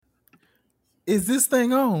Is this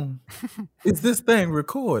thing on? Is this thing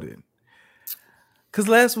recorded? Because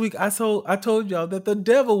last week I told y'all that the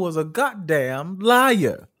devil was a goddamn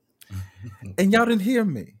liar. And y'all didn't hear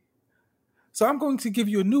me. So I'm going to give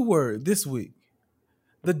you a new word this week.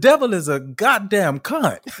 The devil is a goddamn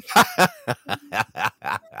cunt.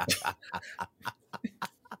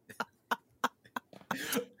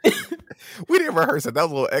 We didn't rehearse it. That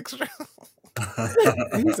was a little extra.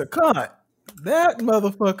 He's a cunt. That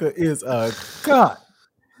motherfucker is a cunt.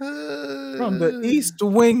 From the east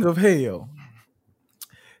wing of hell.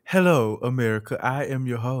 Hello, America. I am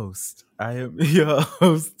your host. Josh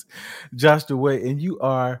DeWay, and you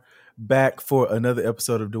are back for another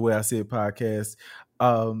episode of The Way I See It podcast.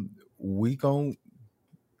 We gonna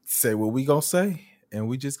say what we gonna say, and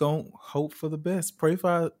we just gonna hope for the best. Pray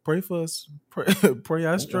for us. Pray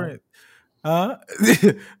our strength.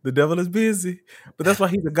 The devil is busy, but that's why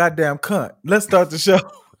he's a goddamn cunt. Let's start the show.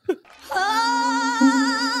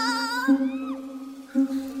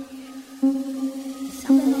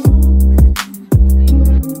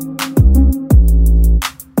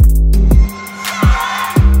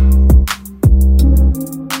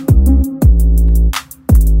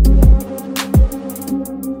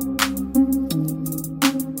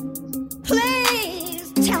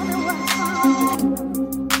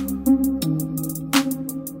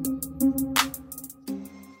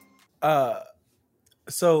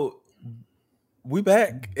 So we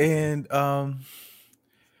back, and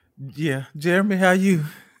yeah, Jeremy, how you?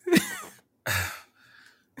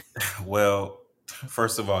 Well,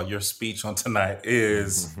 first of all, your speech on tonight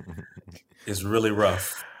is really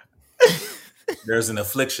rough. There's an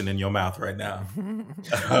affliction in your mouth right now.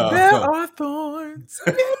 There are thorns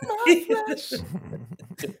in my flesh.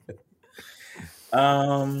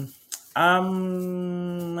 I'm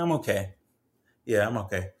okay. Yeah, I'm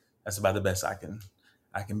okay. That's about the best I can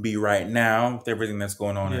be right now with everything that's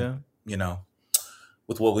going on, Yeah. and,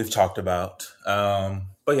 with what we've talked about.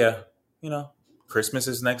 But yeah, Christmas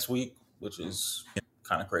is next week, which is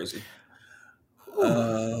kind of crazy.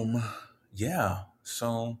 Yeah.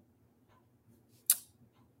 So,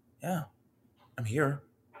 yeah, I'm here.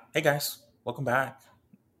 Hey guys, welcome back.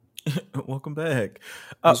 Welcome back.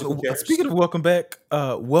 Musical chairs. Speaking of welcome back,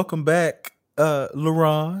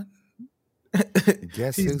 LaRon.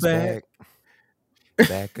 Guess He's who's back.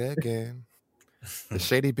 back again. The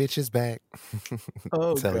shady bitch is back.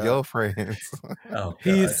 Oh, Tell God. your friends. Oh, God.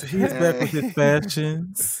 He's back with his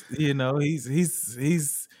fashions.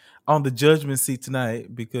 He's on the judgment seat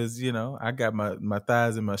tonight because I got my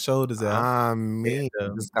thighs and my shoulders out. I mean,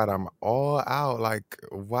 And, just got them all out. Like,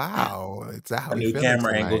 wow, it's how a we new feeling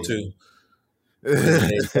camera tonight. angle too.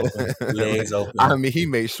 Legs open. I mean, he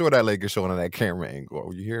made sure that leg is showing on that camera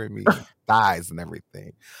angle. You hearing me? Thighs and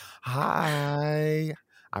everything. Hi.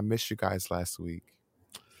 I missed you guys last week.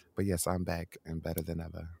 But yes, I'm back and better than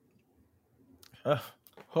ever.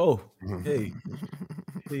 Hey,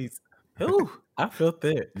 please. Oh, I felt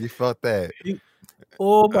that. You felt that?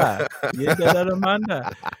 Oh, bye. Yeah,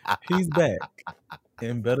 that he's back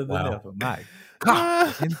and better than Wow. ever. My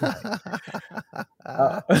God.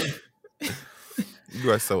 You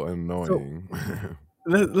are so annoying.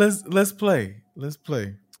 Let's play.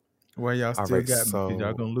 While y'all All still right, got me, 'cause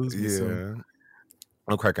y'all gonna lose me soon. yeah.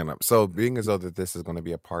 I'm cracking up. So being as though that this is going to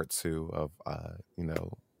be a part 2 of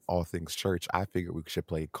all things church, I figured we should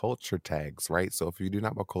play culture tags, right? So if you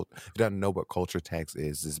don't know what culture tags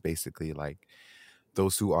is basically like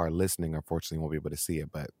those who are listening unfortunately won't be able to see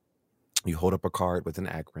it, but you hold up a card with an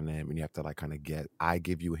acronym and you have to like kind of I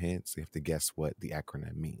give you hints, you have to guess what the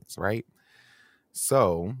acronym means, right?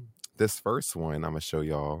 So this first one I'm gonna show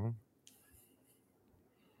y'all.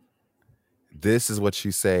 This is what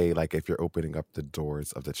you say, like if you're opening up the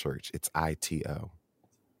doors of the church. It's ITO,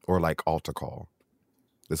 or like altar call.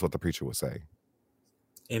 This is what the preacher would say.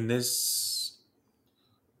 In this,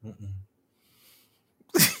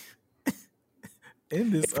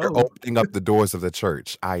 If you're opening up the doors of the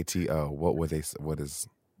church, ITO. What would they? What is?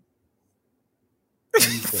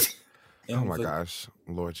 Oh my gosh,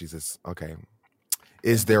 Lord Jesus. Okay.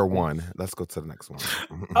 Is there one? Let's go to the next one.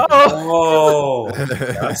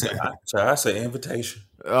 That's an invitation.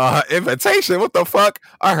 Invitation? What the fuck?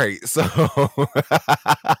 All right, so I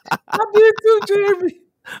did too, Jeremy.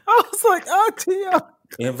 I was like,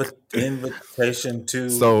 Invitation to.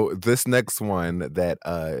 So this next one that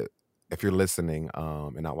if you're listening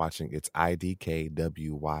and not watching, it's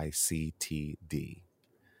IDKWYCTD.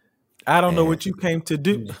 I don't know what you came to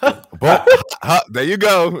do. But there you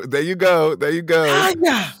go.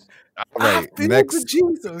 Yeah. All right, I feel next. the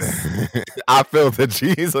Jesus. I feel the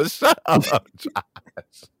Jesus. Shut up, Josh.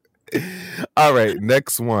 All right,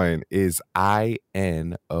 next one is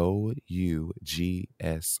INOUGSIO.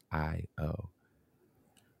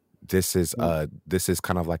 This is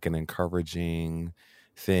kind of like an encouraging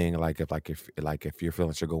thing. Like if you're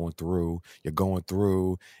feeling you're going through,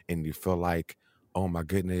 and you feel like, oh my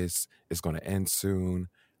goodness, it's going to end soon.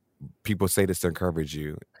 People say this to encourage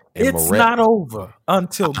you. And It's not over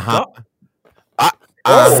until God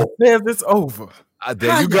Oh. says it's over.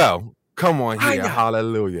 there you go. Come on here. Hiya.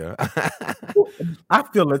 Hallelujah. I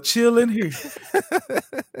feel a chill in here.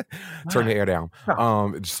 Turn the air down.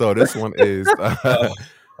 So this one is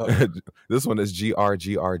this one is GR.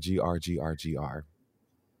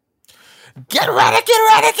 Get ready, get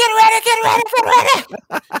ready, get ready, get ready, get ready.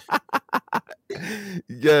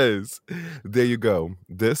 Yes. There you go.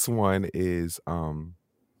 This one is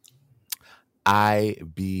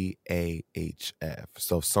IBAHF.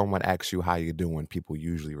 So if someone asks you how you doing, people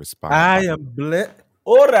usually respond. I am blessed.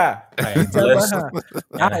 Ora. I am blessed.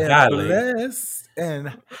 I am blessed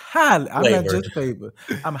and highly. I'm not just favored.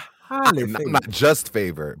 I'm highly favored. I'm not just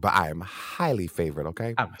favored, but I am highly favored.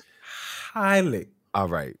 Okay. I'm highly. All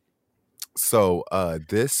right. So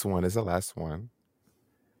this one is the last one.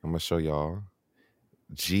 I'm gonna show y'all.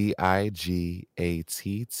 GIGATTAATT.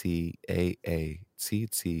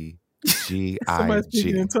 Somebody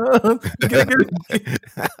speaking in tongues. Get it.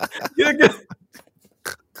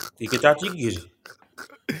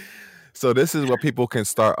 So this is what people can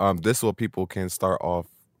start. This is what people can start off.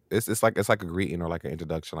 It's like a greeting or like an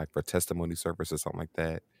introduction, like for testimony service or something like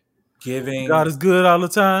that. Giving. God is good all the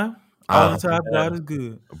time. All the time, God is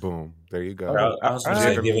good. Boom. There you go. I was going to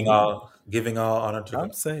say giving all honor to I'm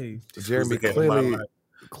God. saved. Jeremy,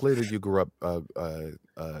 clearly you grew up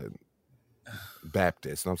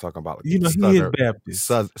Baptist. And I'm talking about he is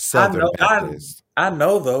Baptist. Southern Baptist. I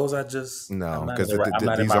know those. I just because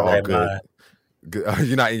these are all good.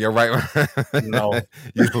 You're not in your right mind. No.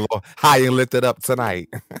 You're high and lifted up tonight.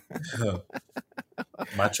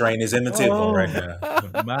 My train is in the table right now.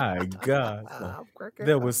 My God.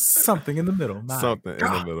 There was something in the middle. In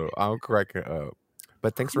the middle. I'm cracking up.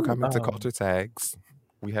 But thanks for coming to Culture Tags.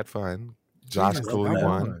 We had fun. Josh clearly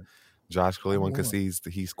won. Josh clearly won because he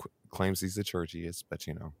claims he's the churchiest, but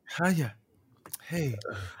you know. Hiya. Hey,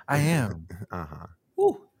 I am.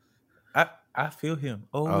 Woo. I feel him.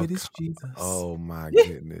 It is Jesus. Oh my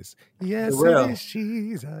goodness. Yes, it is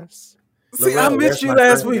Jesus. See, I missed you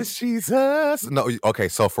last week. Jesus. No, okay,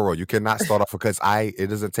 so for real, you cannot start off because it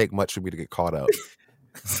doesn't take much for me to get caught up.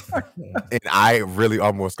 And I really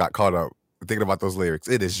almost got caught up thinking about those lyrics.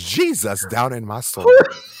 It is Jesus down in my soul.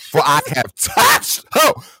 For I have touched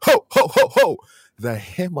the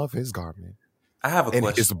hem of his garment. I have a question.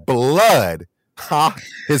 And his blood.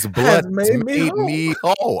 His blood made me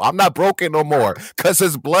whole. I'm not broken no more because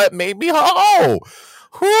his blood made me whole.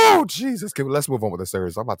 Whoo, Jesus. Let's move on with the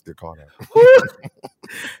service. I'm about to get caught up.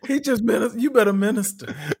 He just you better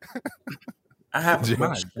minister. I have a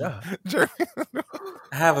question. I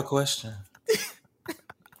have a question.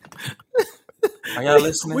 Are y'all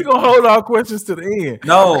listening? We're going to hold our questions to the end.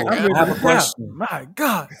 No, I have a question. My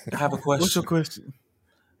God. I have a question. What's your question?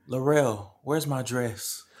 Laurel, where's my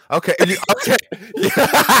dress? Okay.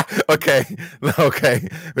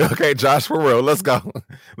 Okay, Josh, for real. Let's go.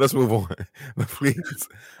 Let's move on. Please.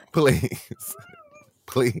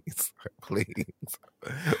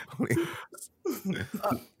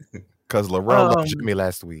 Because Laurel loved Jimmy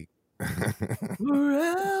last week.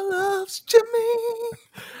 Laurel loves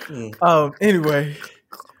Jimmy. Anyway,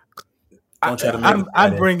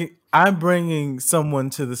 I'm bringing someone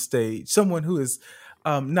to the stage, someone who is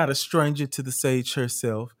not a stranger to the stage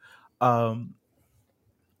herself.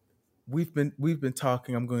 We've been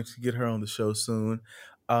talking. I'm going to get her on the show soon.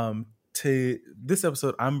 To this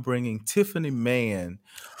episode, I'm bringing Tiffany Mann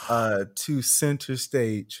to center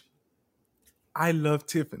stage. I love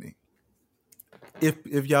Tiffany.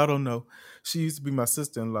 If y'all don't know, she used to be my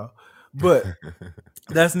sister-in-law, but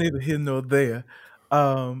that's neither here nor there.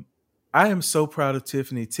 I am so proud of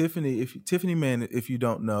Tiffany. Tiffany Mann, if you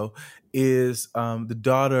don't know, is the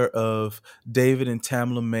daughter of David and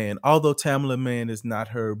Tamela Mann. Although Tamela Mann is not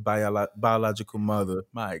her biological mother.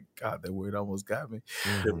 My God, that word almost got me.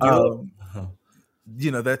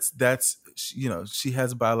 That's she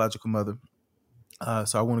has a biological mother.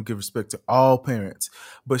 So I want to give respect to all parents.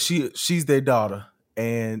 But she's their daughter,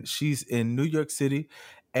 and she's in New York City.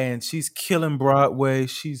 And she's killing Broadway.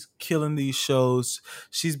 She's killing these shows.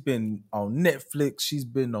 She's been on Netflix. She's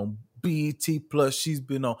been on BET Plus. She's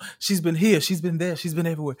been here. She's been there. She's been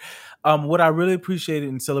everywhere. What I really appreciated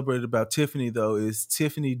and celebrated about Tiffany, though, is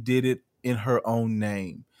Tiffany did it in her own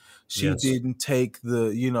name. She didn't take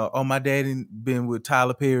the, oh, my daddy been with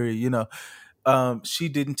Tyler Perry, she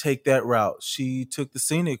didn't take that route. She took the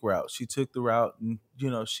scenic route. She took the route, and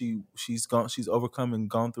she's overcome and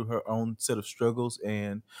gone through her own set of struggles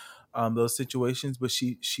and those situations. But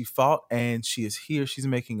she fought, and she is here. She's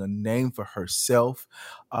making a name for herself,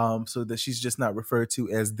 so that she's just not referred to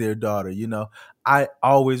as their daughter. I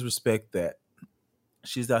always respect that.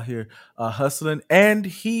 She's out here hustling and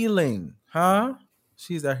healing, huh?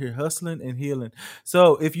 She's out here hustling and healing.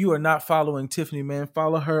 So if you are not following Tiffany Mann,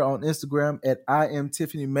 follow her on Instagram at I am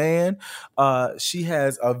Tiffany Mann. She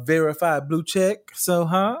has a verified blue check. So,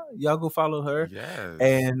 y'all go follow her. Yes.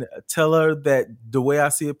 And tell her that The Way I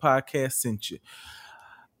See It podcast sent you.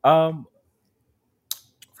 Fun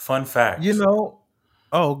fact.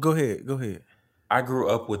 Oh, go ahead. I grew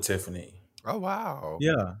up with Tiffany. Oh, wow.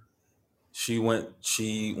 Yeah. When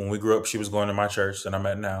we grew up, she was going to my church that I'm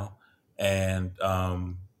at now. And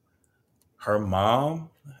her mom,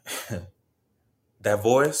 that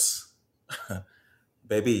voice,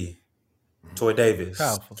 baby, Toy Davis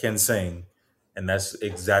Powerful. can sing. And that's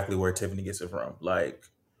exactly where Tiffany gets it from. Like,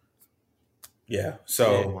 yeah.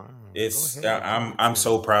 So I'm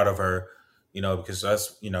so proud of her, because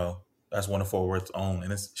that's one of Fort Worth's own.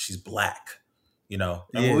 And she's black, And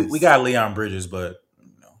Yes. we got Leon Bridges, but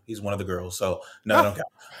he's one of the girls. So no, don't count.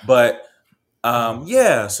 But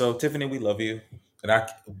yeah, so Tiffany, we love you, and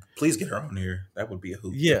please get her on here. That would be a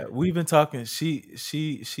hoot. Yeah, we've been talking. She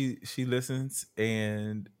listens,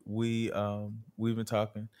 and we've been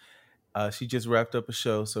talking. She just wrapped up a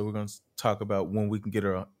show, so we're going to talk about when we can get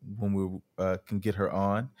her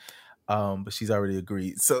on. But she's already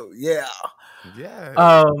agreed. So yeah.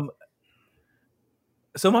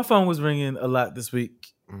 So my phone was ringing a lot this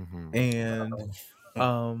week, and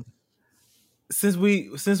Since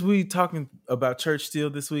we talking about church still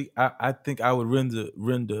this week, I think I would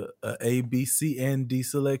render A, B, C, and D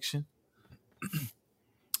selection.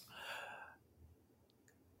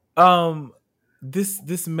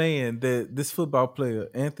 This man, this football player,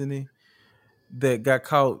 Anthony, that got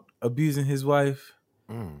caught abusing his wife,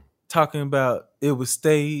 talking about it was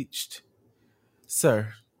staged.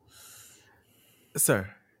 Sir,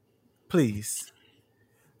 please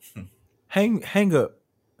hang up.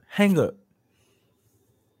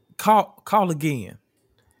 Call again,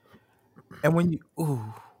 and when you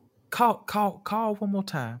call one more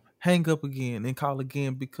time, hang up again and call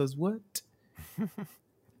again, because what?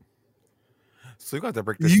 So you got to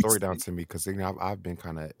break this story down to me, because I've been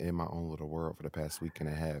kind of in my own little world for the past week and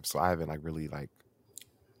a half, so I haven't really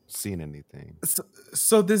seen anything.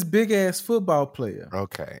 So this big ass football player.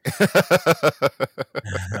 Okay.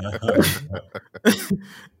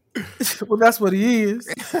 Well, that's what he is.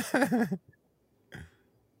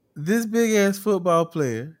 This big ass football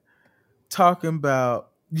player talking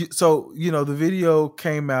about, the video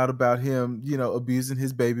came out about him, abusing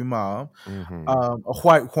his baby mom, a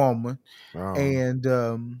white woman. And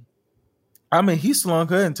he slung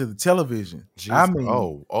her into the television. Jesus.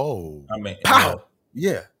 Pow!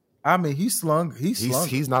 Yeah. He's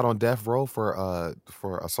not on death row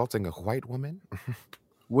for assaulting a white woman.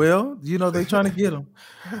 Well, they trying to get him.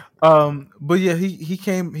 But yeah, he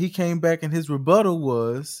came back, and his rebuttal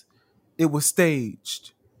was, it was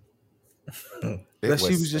staged. She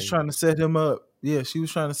was just trying to set him up. Yeah, she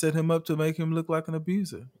was trying to set him up to make him look like an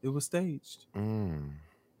abuser. It was staged.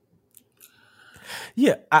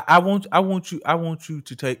 Yeah, I want you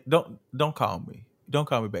to take. Don't call me. Don't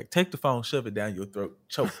call me back. Take the phone, shove it down your throat,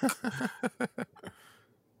 choke.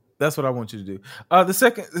 That's what I want you to do.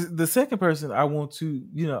 The second person I want to,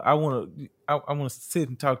 I want to sit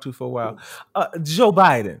and talk to for a while. Joe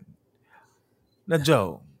Biden. Now,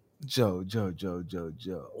 Joe.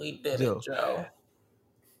 We did it, Joe.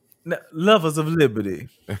 Now, lovers of liberty.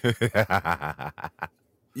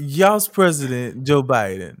 Y'all's president, Joe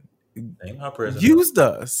Biden, used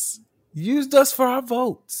us for our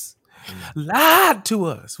votes, lied to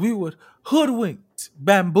us. We were hoodwinked,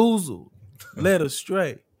 bamboozled, led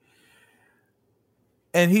astray.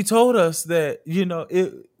 And he told us that,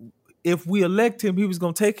 if we elect him, he was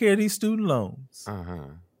going to take care of these student loans.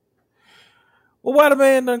 Well, why the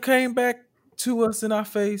man done came back to us in our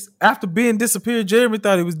face after being disappeared? Jeremy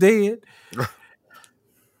thought he was dead.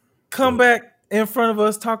 Come back in front of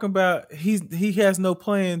us talking about he has no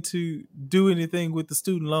plan to do anything with the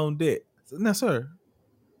student loan debt. Now, sir,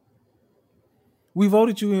 we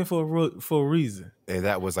voted you in for a reason. And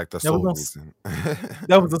that was the sole reason.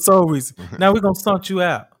 That was the sole reason. Now we're going to stunt you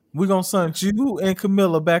out. We're going to stunt you and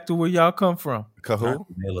Camilla back to where y'all come from.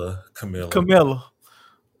 Camilla.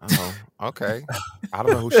 Oh, okay. I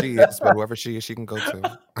don't know who she is, but whoever she is, she can go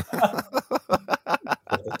to.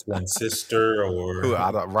 like a twin sister Who or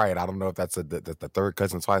I don't know if that's the third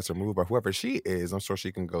cousin twice removed or whoever she is. I'm sure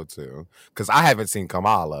she can go to because I haven't seen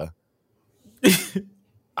Kamala.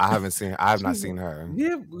 I have not seen her.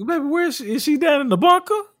 Yeah, baby, where is she? Is she down in the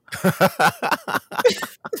bunker?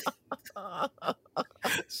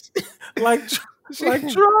 like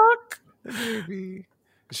truck? Baby.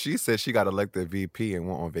 She said she got elected VP and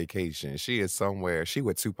went on vacation. She is somewhere. She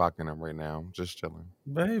with Tupac and them right now, just chilling,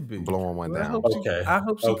 Baby. blowing one Well, down. I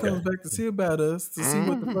hope she comes back to see about us to see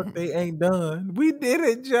what the fuck they ain't done. We did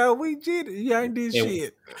it, Joe. We did it. You ain't did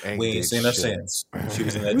shit. We ain't seen her since. She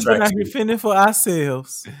was in that We've been out here tracksuit. fending for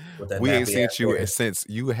ourselves. We ain't seen you since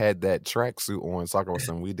you had that tracksuit on. Soccer with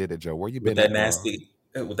some. We did it, Joe. Where you been? With that nasty,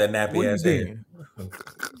 with that nappy ass head.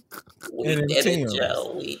 We did it,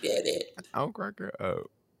 Joe. We did it. I'll crack her up.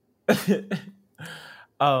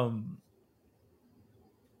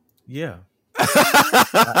 Yeah.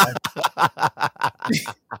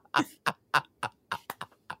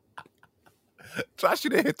 Josh, you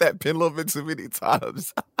didn't hit that pin a little bit too many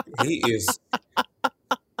times. It's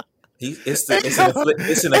an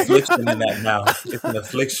affliction in that mouth. It's an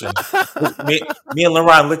affliction. Me and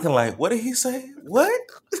LaRon looking like, what did he say? What?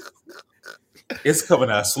 It's coming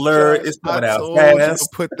out slurred. It's coming out fast. You to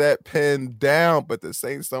put that pen down, but the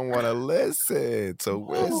saints don't want to listen to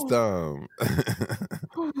wisdom.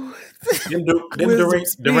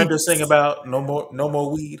 Didn't Dorinda sing about no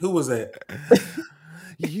more weed? Who was that?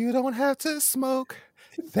 You don't have to smoke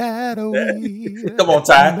that weed. Come on,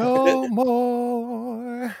 Ty. No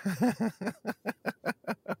more.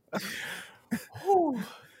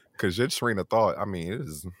 Because your train of thought, I mean, it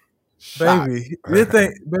is. Baby,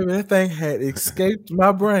 that thing had escaped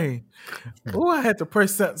my brain. Oh, I had to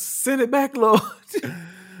press that. Send it back, Lord.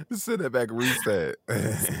 Send it back, reset.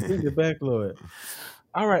 Send it back, Lord.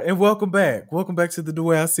 All right, and welcome back. Welcome back to the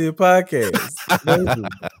Way I See It podcast.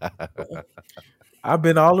 I've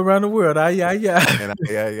been all around the world.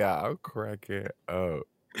 Yeah. I'll crack it up.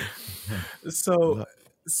 So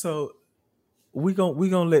we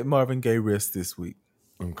gonna let Marvin Gaye rest this week.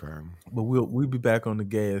 Okay. But we'll be back on the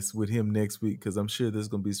gas with him next week because I'm sure there's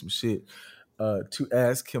gonna be some shit to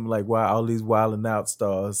ask him, like why all these Wild 'N Out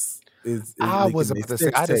stars is I was about to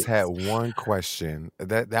say I just had one question.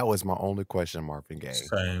 That was my only question, Marvin Gaye.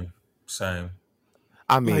 Same.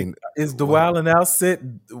 I mean, like, is the Wild 'N Out set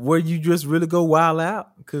where you just really go wild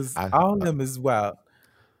out? Because all of them is wild.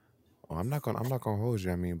 Well, I'm not gonna hold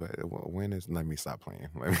you. I mean, but when is? Let me stop playing.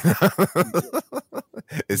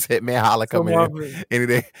 Is Hitman Holla coming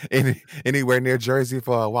in anywhere near Jersey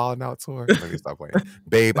for a Wild 'N Out tour? Let me stop playing,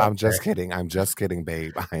 babe. I'm just kidding,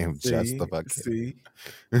 babe. I am just the fuck. See,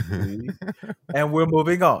 and we're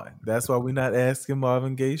moving on. That's why we're not asking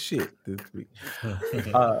Marvin Gaye shit this week.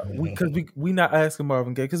 Because we not asking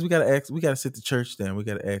Marvin Gaye because we gotta sit the church down. We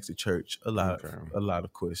gotta ask the church a lot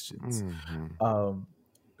of questions. Mm-hmm.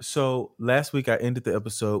 So last week I ended the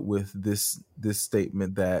episode with this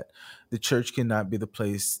statement that the church cannot be the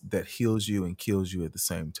place that heals you and kills you at the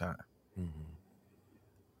same time.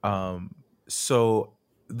 Mm-hmm. So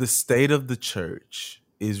the state of the church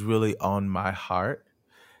is really on my heart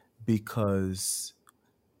because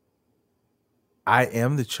I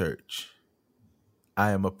am the church.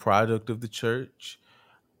 I am a product of the church.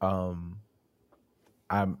 I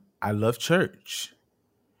love church.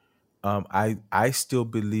 I still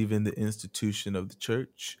believe in the institution of the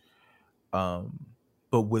church.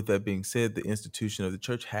 But with that being said, the institution of the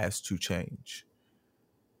church has to change.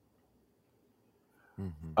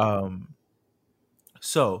 Mm-hmm.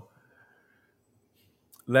 So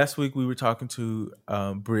last week we were talking to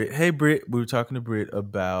Britt. Hey, Britt. We were talking to Britt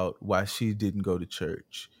about why she didn't go to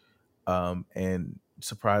church. And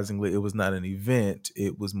surprisingly, it was not an event.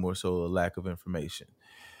 It was more so a lack of information.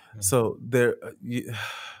 Mm-hmm. So there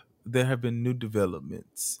have been new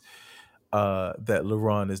developments that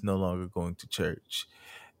LaRon is no longer going to church.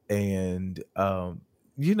 And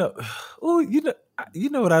you know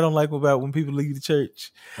what I don't like about when people leave the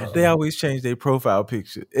church? Uh-oh. They always change their profile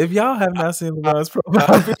picture. If y'all have not seen LaRon's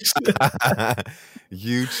profile picture,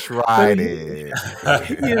 you tried it.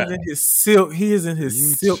 He is in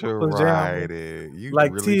his silk pajama,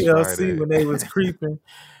 like really TLC when they was creeping.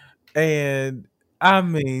 And I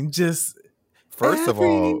mean, just first of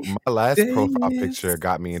all, my last profile picture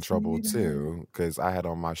got me in trouble too because I had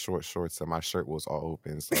on my short shorts and my shirt was all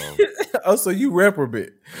open. So, so you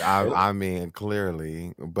reprobate. I mean,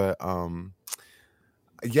 clearly, but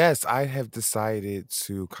yes, I have decided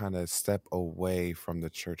to kind of step away from the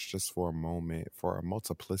church just for a moment for a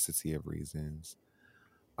multiplicity of reasons.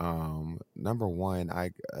 Number one,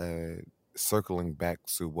 circling back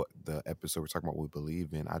to what the episode we're talking about, what we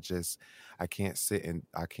believe in, I can't sit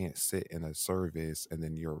in a service and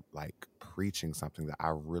then you're like preaching something that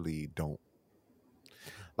I really don't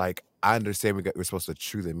like. I understand we're supposed to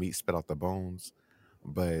chew the meat, spit out the bones,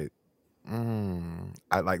 but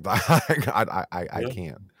I like I Yeah.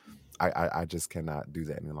 can't. I just cannot do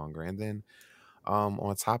that any longer. And then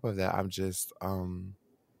on top of that, I'm just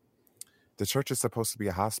the church is supposed to be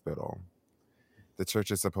a hospital. The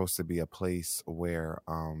church is supposed to be a place where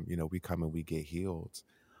we come and we get healed.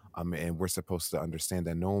 And we're supposed to understand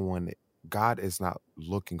that God is not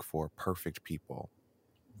looking for perfect people.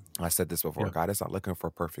 I said this before. Yeah. God is not looking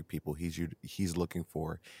for perfect people. He's looking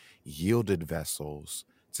for yielded vessels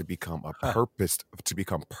to become purposed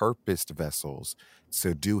vessels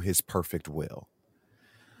to do his perfect will.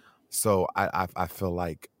 So I feel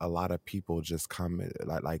like a lot of people just come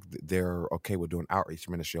like they're okay with doing outreach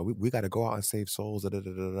ministry. We got to go out and save souls,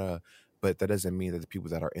 but that doesn't mean that the people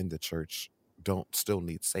that are in the church don't still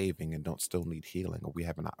need saving and don't still need healing, or we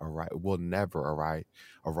haven't arrived. We'll never arrive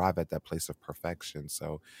at that place of perfection.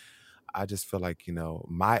 So I just feel like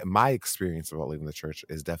my experience about leaving the church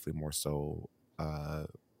is definitely more so,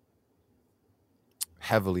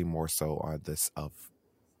 heavily more so on this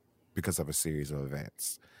because of a series of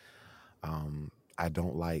events. I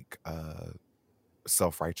don't like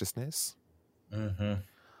self-righteousness. Mm-hmm.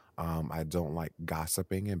 I don't like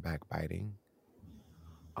gossiping and backbiting.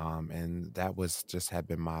 And that had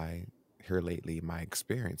been my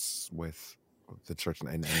experience with the church,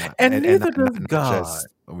 and neither does God.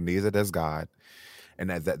 Neither does God. And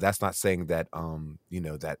that's not saying that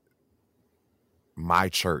that my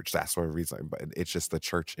church, that's for a reason, but it's just the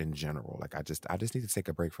church in general. Like I just need to take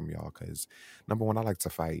a break from y'all, because number one, I like to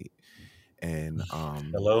fight. And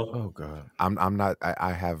Hello. Oh God. I'm not.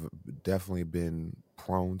 I have definitely been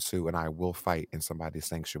prone to, and I will fight in somebody's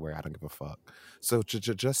sanctuary. I don't give a fuck. So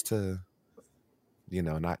just to,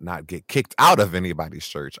 not get kicked out of anybody's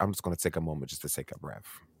church, I'm just going to take a moment just to take a breath.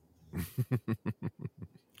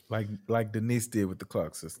 Like Denise did with the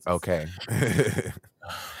Clark sisters. Okay.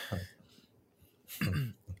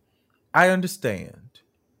 I understand.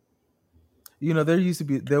 There used to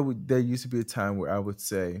be a time where I would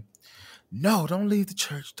say, no, don't leave the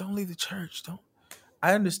church. Don't leave the church. Don't.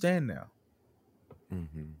 I understand now.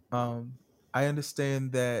 Mm-hmm. I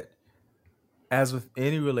understand that, as with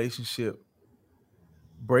any relationship,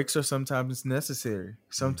 breaks are sometimes necessary.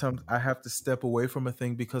 Sometimes I have to step away from a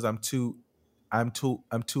thing because I'm too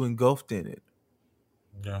engulfed in it.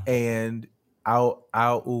 Yeah. And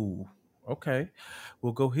okay,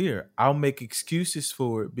 we'll go here. I'll make excuses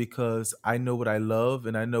for it because I know what I love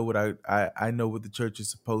and I know what I know what the church is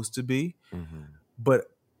supposed to be. Mm-hmm. But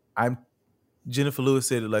Jennifer Lewis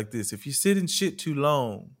said it like this: if you sit in shit too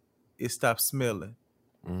long, it stops smelling.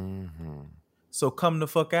 Mm-hmm. So come the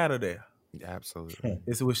fuck out of there. Absolutely.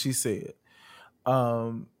 Is what she said.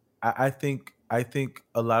 I think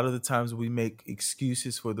a lot of the times we make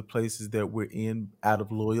excuses for the places that we're in out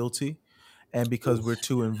of loyalty and because we're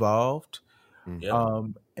too involved. Yeah.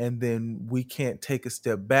 And then we can't take a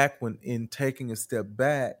step back. When in taking a step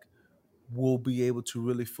back, we'll be able to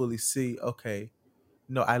really fully see, okay,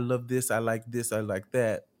 no, I love this, I like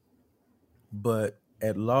that. But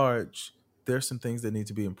at large, there's some things that need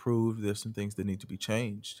to be improved. There's some things that need to be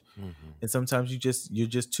changed. Mm-hmm. And sometimes you're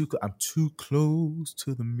just I'm too close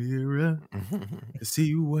to the mirror to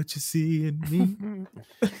see what you see in me.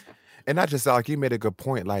 And not just like you made a good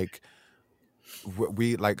point. Like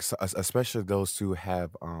we like, especially those who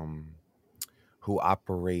have who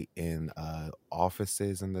operate in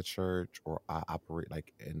offices in the church, or operate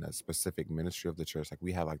like in a specific ministry of the church. Like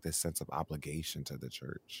we have like this sense of obligation to the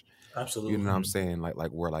church. Absolutely. You know what I'm saying? Like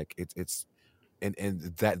we're like it's and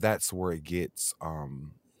that's where it gets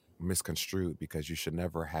misconstrued, because you should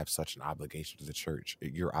never have such an obligation to the church.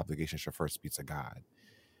 Your obligation should first be to God.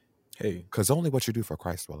 Hey, because only what you do for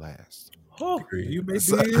Christ will last. Oh, you may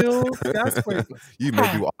build skyscrapers. You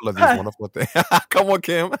may do all of these wonderful things. Come on,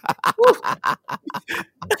 Kim.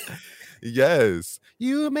 Yes,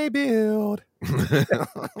 you may build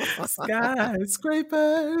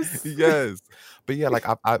skyscrapers. Yes, but yeah, like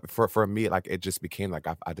for me, like it just became like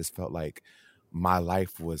I just felt like my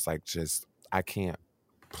life was like just I can't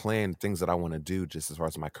plan things that I want to do just as far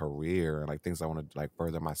as my career and like things I want to like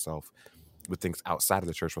further myself with things outside of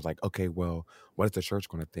the church. Was like, okay, well, what is the church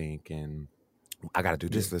going to think? And I got to do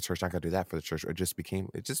this for the church. I got to do that for the church. It just became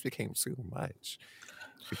too much.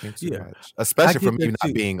 It became too much, especially for me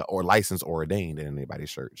not being or licensed or ordained in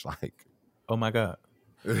anybody's church. Like, oh my God,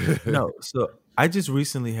 no. So I just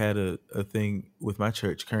recently had a thing with my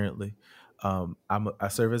church currently. I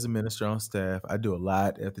serve as a minister on staff. I do a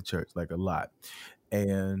lot at the church, like a lot,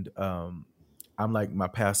 and I'm like my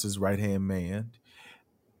pastor's right hand man,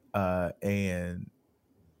 and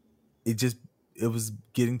it was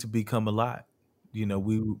getting to become a lot. You know,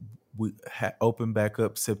 we opened back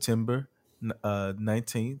up September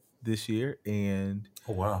 19th this year, and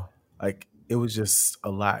Oh wow. like it was just a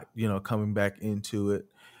lot, you know, coming back into it.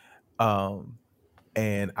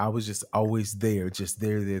 And I was just always there, just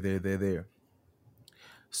there.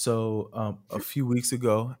 So a few weeks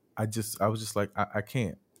ago, I was just like, I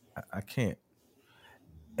can't, I can't.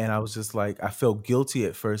 And I was just like, I felt guilty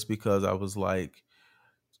at first because I was like,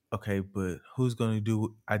 okay, but who's going to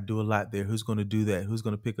do? I do a lot there. Who's going to do that? Who's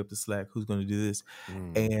going to pick up the slack? Who's going to do this?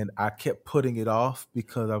 And I kept putting it off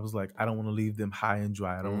because I was like, I don't want to leave them high and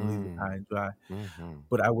dry. I don't want to leave them high and dry.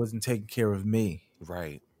 But I wasn't taking care of me.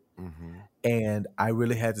 Right. And I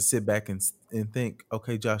really had to sit back and think,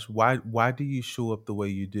 okay, Josh, why do you show up the way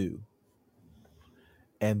you do?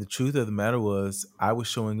 And the truth of the matter was, I was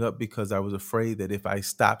showing up because I was afraid that if I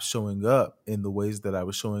stopped showing up in the ways that I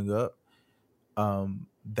was showing up,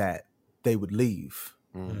 that they would leave.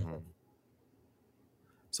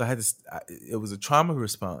 So I had to. It was a trauma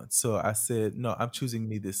response. So I said, "No, I'm choosing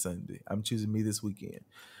me this Sunday. I'm choosing me this weekend."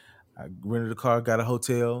 I rented a car, got a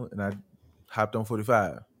hotel, and I hopped on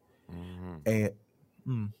 45. And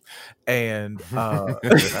was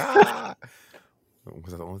that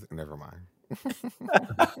the only thing? Never mind.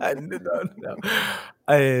 No.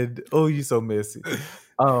 And you're so messy.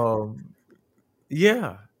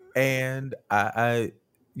 Yeah. And I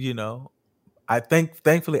you know,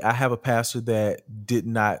 thankfully I have a pastor that did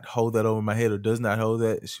not hold that over my head or does not hold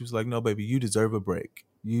that. She was like, "No, baby, you deserve a break.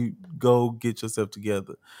 You go get yourself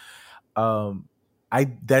together."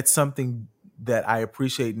 That's something that I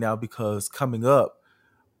appreciate now because coming up,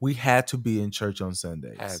 we had to be in church on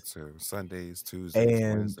Sundays. Had to. Sundays, Tuesdays,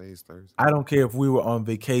 And Wednesdays, Thursdays. I don't care if we were on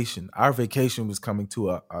vacation. Our vacation was coming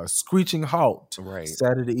to a screeching halt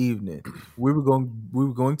Saturday evening. We were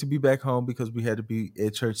going to be back home because we had to be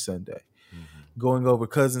at church Sunday. Going over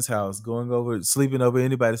cousin's house, sleeping over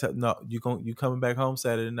anybody's house. No, you coming back home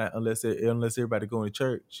Saturday night unless everybody going to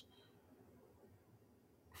church.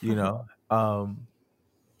 You know.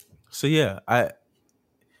 So yeah,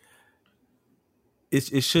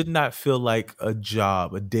 it should not feel like a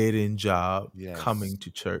job, a dead-end job coming to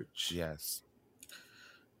church. Yes.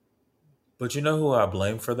 But you know who I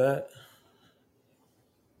blame for that?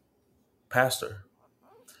 Pastor.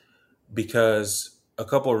 Because a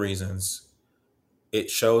couple of reasons. It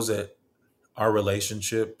shows that our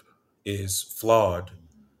relationship is flawed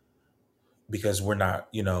because we're not,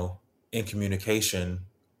 in communication,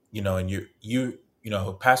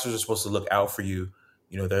 and pastors are supposed to look out for you.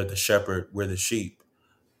 They're the shepherd, we're the sheep.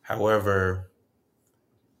 However,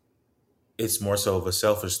 it's more so of a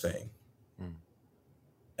selfish thing.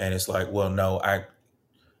 And it's like, well, no,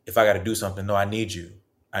 if I got to do something, no, I need you.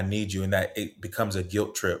 And that it becomes a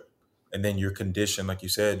guilt trip. And then you're conditioned, like you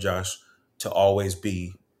said, Josh, to always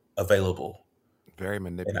be available. Very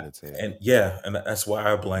manipulative. And that's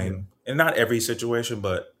why I blame, and not every situation,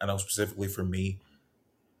 but I know specifically for me,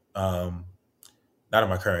 not in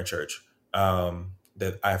my current church,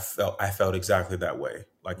 that I felt exactly that way.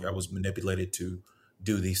 Like I was manipulated to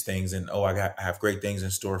do these things, and I have great things in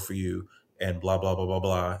store for you, and blah blah blah blah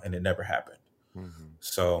blah, and it never happened.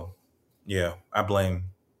 So, yeah,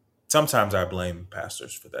 sometimes I blame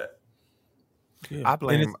pastors for that. Yeah. I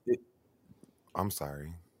blame. I'm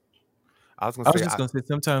sorry. I was just gonna say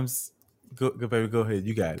sometimes. Go, baby, go ahead.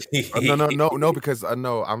 You got it. No, because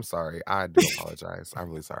no, I'm sorry. I do apologize. I'm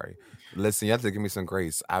really sorry. Listen, you have to give me some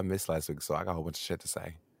grace. I missed last week, so I got a whole bunch of shit to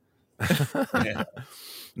say.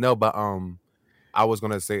 No, but I was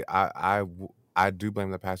gonna say I do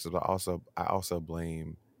blame the pastors, but I also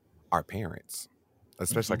blame our parents,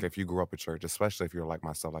 especially like if you grew up in church, especially if you're like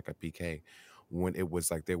myself, like a PK. When it was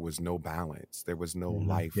like there was no balance, there was no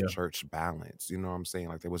life church balance. You know what I'm saying?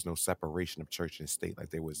 Like there was no separation of church and state.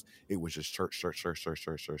 Like it was just church.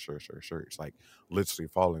 Like literally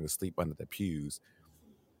falling asleep under the pews,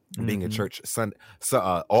 being in church Sunday.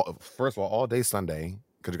 So first of all day Sunday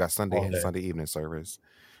because you got Sunday and Sunday evening service.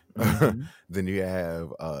 Then you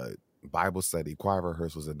have Bible study, choir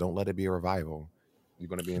rehearsals, and don't let it be a revival. You're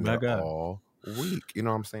going to be in there all week. You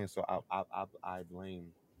know what I'm saying? So I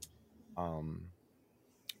blame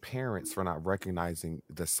parents for not recognizing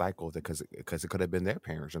the cycle because it could have been their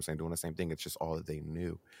parents, I'm saying, doing the same thing. It's just all that they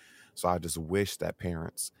knew. So I just wish that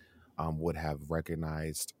parents would have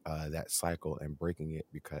recognized that cycle and breaking it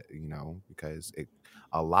because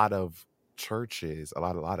a lot of churches, a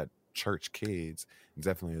lot of church kids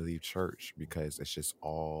definitely leave church because it's just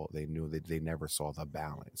all they knew. That they never saw the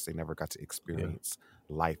balance. They never got to experience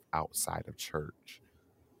life outside of church.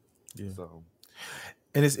 Yeah. So,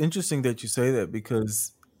 And it's interesting that you say that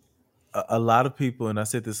because a lot of people, and I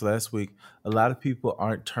said this last week, a lot of people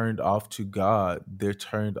aren't turned off to God. They're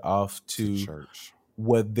turned off to to church.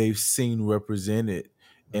 what they've seen represented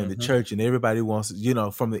in the Mhm. church. And everybody wants,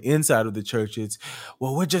 from the inside of the church, it's,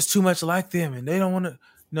 well, we're just too much like them and they don't want to.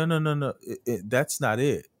 No. That's not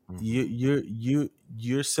it. Mhm.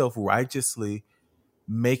 You're self-righteously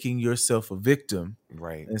making yourself a victim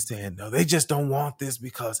Right. and saying, no, they just don't want this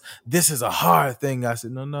because this is a hard thing. I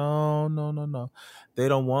said, no. They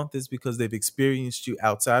don't want this because they've experienced you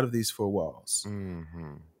outside of these four walls.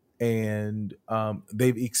 Mm-hmm. And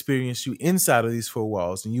they've experienced you inside of these four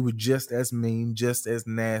walls. And you were just as mean, just as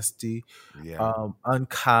nasty, Yeah.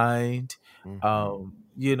 unkind, Mm-hmm.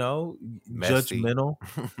 Messy. judgmental,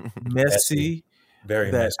 messy.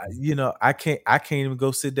 Very That messy. I can't even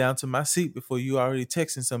go sit down to my seat before you already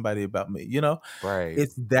texting somebody about me. Right.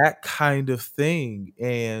 It's that kind of thing,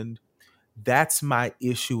 and that's my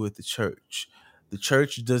issue with the church. The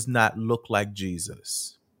church does not look like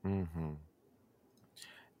Jesus. Mm-hmm.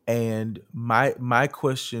 And my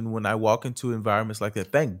question when I walk into environments like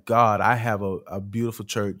that, thank God I have a beautiful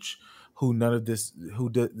church who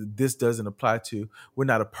this doesn't apply to. We're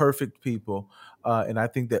not a perfect people, and I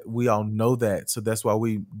think that we all know that. So that's why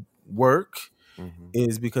we work, Mm-hmm.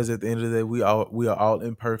 is because at the end of the day we are all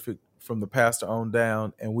imperfect from the pastor on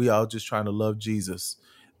down, and we all just trying to love Jesus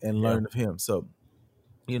and Yeah. learn of him. So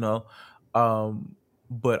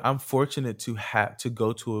but I'm fortunate to have to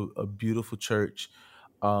go to a beautiful church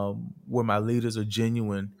where my leaders are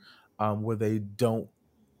genuine, where they don't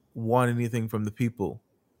want anything from the people,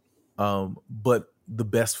 but the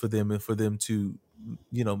best for them and for them to,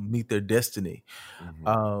 meet their destiny.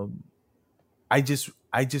 Mm-hmm. I just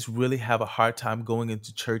really have a hard time going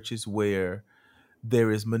into churches where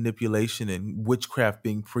there is manipulation and witchcraft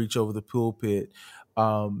being preached over the pulpit.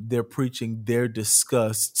 They're preaching their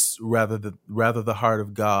disgusts rather the heart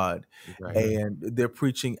of God, Right. and they're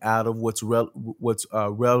preaching out of what's relevant.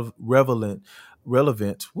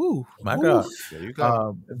 Woo, my God! There you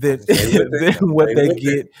go. Then Stay with it. then what Stay they with it.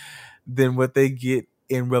 get, then what they get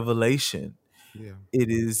in Revelation, Yeah. it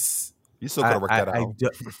is. You still could have worked that out.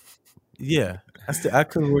 Yeah, I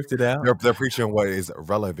could have worked it out. They're preaching what is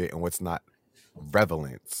relevant and what's not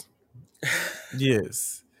relevant.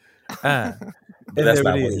 Yes. But And that's there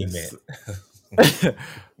not it what he is. meant.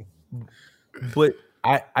 But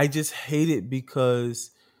I just hate it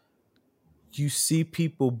because you see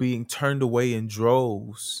people being turned away in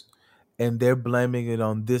droves, and they're blaming it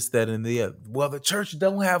on this, that, and the other. Well, the church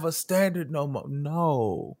don't have a standard no more.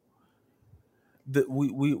 No.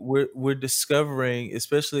 We're discovering,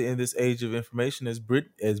 especially in this age of information, as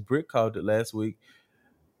Britt called it last week,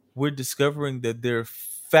 we're discovering that there are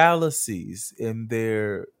fallacies and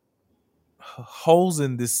there are holes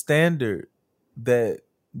in this standard that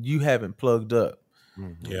you haven't plugged up.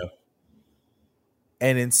 Mm-hmm. Yeah.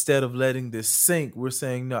 And instead of letting this sink, we're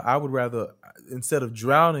saying, no, I would rather, instead of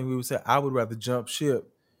drowning, we would say, I would rather jump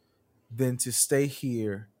ship than to stay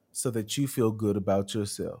here so that you feel good about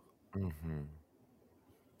yourself. Mm-hmm.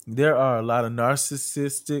 There are a lot of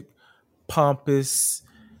narcissistic, pompous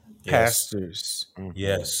pastors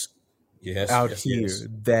Yes. out here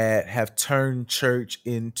that have turned church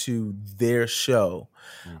into their show.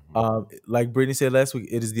 Mm-hmm. Like Brittany said last week,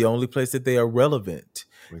 it is the only place that they are relevant.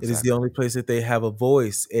 Exactly. It is the only place that they have a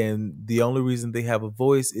voice. And the only reason they have a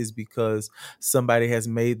voice is because somebody has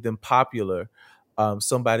made them popular.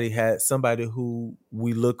 Somebody who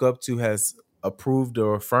we look up to has approved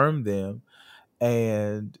or affirmed them.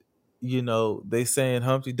 And, they saying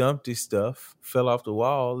Humpty Dumpty stuff fell off the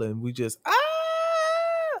wall, and we just,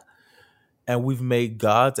 and we've made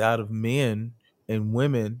gods out of men and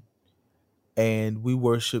women, and we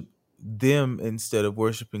worship them instead of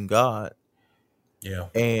worshiping God. Yeah.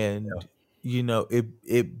 And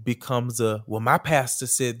it becomes my pastor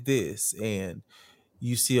said this, and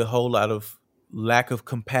you see a whole lot of lack of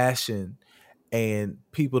compassion, and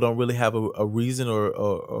people don't really have a reason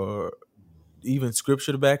or even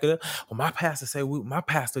scripture to back it up. Well, my pastor said, my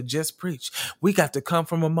pastor just preached. We got to come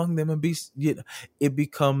from among them and be. It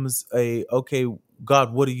becomes okay,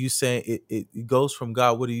 God, what are you saying? It goes from,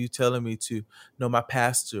 God, what are you telling me to? No, my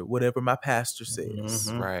pastor, whatever my pastor says.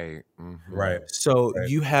 Mhm. Right. Mm-hmm. Right. So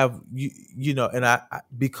you have and I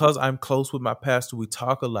because I'm close with my pastor, we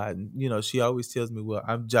talk a lot, and she always tells me, well,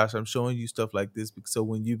 I'm Josh, I'm showing you stuff like this so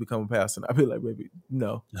when you become a pastor, I'll be like, baby,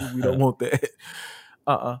 no, we don't want that.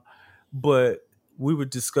 But we were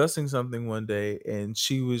discussing something one day, and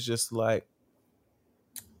she was just like,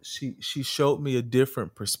 she showed me a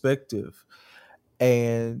different perspective,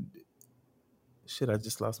 and shit, I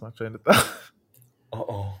just lost my train of thought.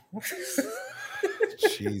 Uh-oh.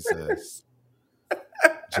 Jesus.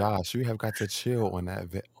 Josh, you have got to chill on that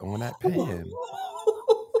pen.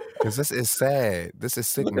 Because this is sad. This is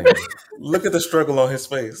sickening. Look at the struggle on his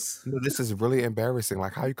face. No, this is really embarrassing.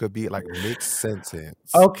 Like how you could be like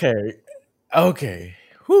mid-sentence. Okay.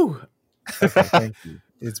 Whew. Okay, thank you.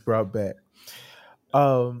 It's brought back.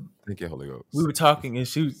 Thank you, Holy Ghost. We were talking, and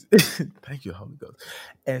she was thank you, Holy Ghost.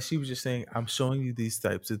 And she was just saying, I'm showing you these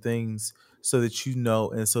types of things so that you know,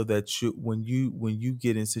 and so that when you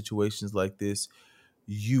get in situations like this,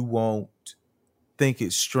 you won't think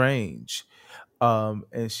it's strange.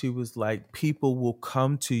 And she was like, people will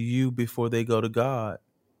come to you before they go to God,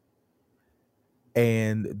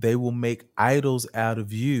 and they will make idols out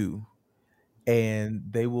of you, and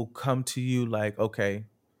they will come to you like, okay,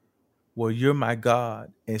 well, you're my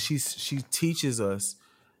God. And she teaches us,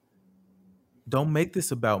 don't make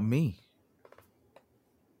this about me.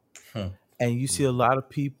 And you see a lot of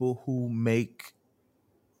people who make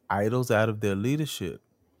idols out of their leadership.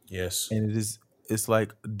 Yes. And it's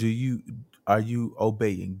like, are you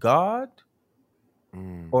obeying God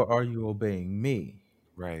or are you obeying me?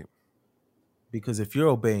 Right. Because if you're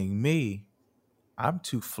obeying me, I'm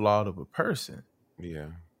too flawed of a person. Yeah.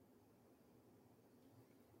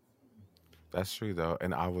 That's true though.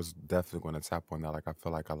 And I was definitely going to tap on that. Like I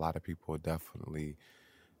feel like a lot of people definitely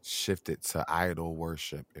shifted to idol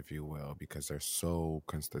worship, if you will, because they're so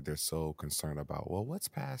concerned about, well, what's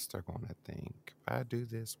pastor going to think if I do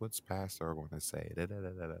this? What's pastor going to say? Da, da, da,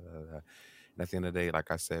 da, da, da. And at the end of the day,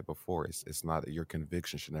 like I said before, it's not, your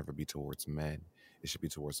conviction should never be towards men. It should be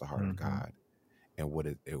towards the heart of God. And what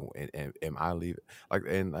and am I leave like,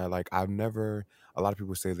 and like I've never, a lot of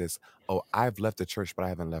people say this, oh, I've left the church, but I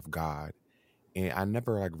haven't left God. And I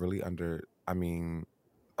never like really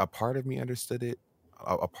a part of me understood it.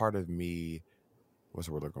 A part of me, what's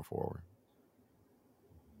the word looking for?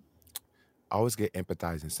 I always get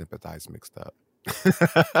empathize and sympathize mixed up.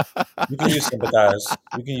 You can use sympathize.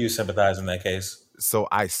 You can use sympathize in that case. So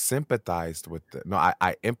I sympathized with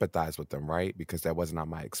I empathize with them, right? Because that was not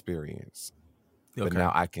my experience. Okay. But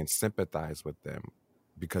now I can sympathize with them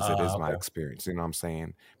because it is my experience. You know what I'm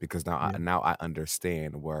saying? Because now I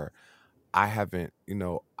understand where I haven't,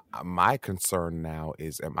 my concern now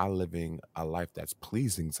is, am I living a life that's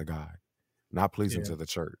pleasing to God, not pleasing to the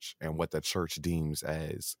church and what the church deems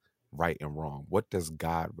as right and wrong? What does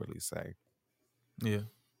God really say? Yeah.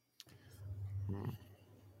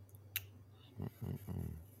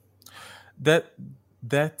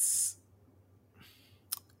 That's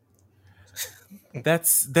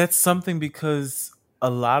something, because a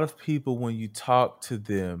lot of people, when you talk to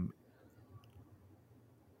them,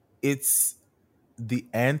 it's the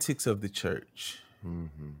antics of the church.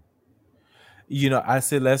 I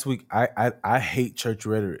said last week, I hate church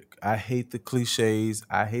rhetoric. I hate the cliches.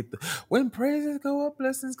 I hate when praises go up,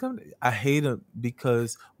 blessings come. I hate them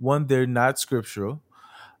because, one, they're not scriptural.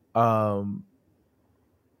 Two,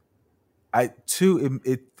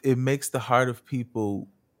 it makes the heart of people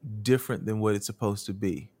different than what it's supposed to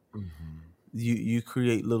be. You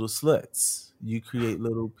create little sluts. You create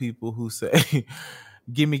little people who say,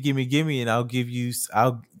 gimme, gimme, gimme, and I'll give you,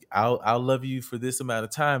 I'll love you for this amount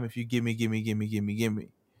of time if you gimme, gimme, gimme, gimme, gimme.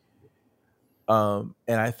 And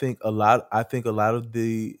I think a lot of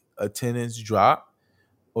the attendance drop,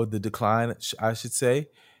 or the decline, I should say,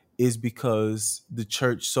 is because the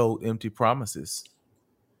church sold empty promises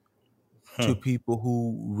to people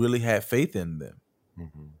who really had faith in them.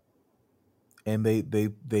 And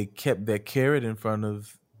they kept that carrot in front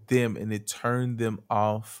of them, and it turned them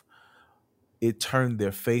off. It turned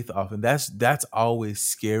their faith off. And that's always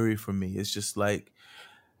scary for me. It's just like,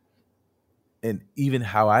 and even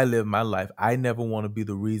how I live my life, I never want to be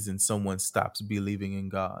the reason someone stops believing in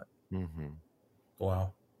God.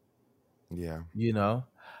 Wow. Yeah.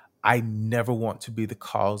 I never want to be the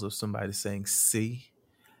cause of somebody saying, see,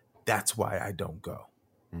 that's why I don't go.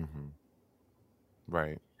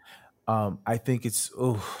 Right. I think it's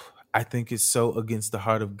so against the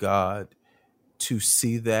heart of God to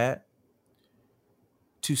see that,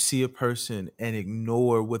 to see a person and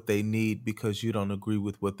ignore what they need because you don't agree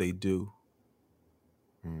with what they do.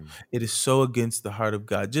 It is so against the heart of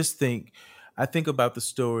God. I think about the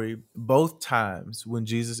story both times when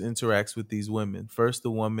Jesus interacts with these women. First,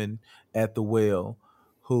 the woman at the well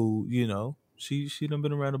who, she done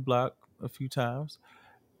been around the block a few times,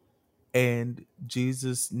 and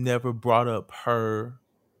Jesus never brought up her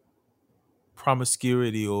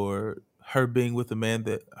promiscuity or her being with a man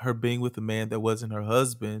that wasn't her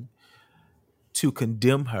husband to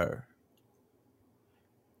condemn her.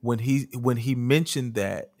 When he mentioned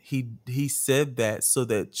that, he said that so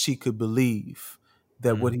that she could believe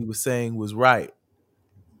that what he was saying was right,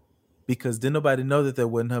 because didn't nobody know that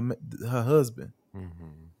wasn't her husband. Mm-hmm.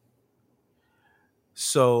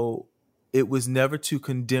 So it was never to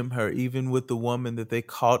condemn her, even with the woman that they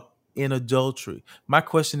caught in adultery. My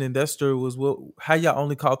question in that story was, well, how y'all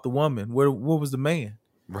only caught the woman? Where was the man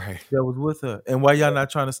Right. that was with her? And why y'all not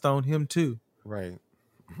trying to stone him too? Right.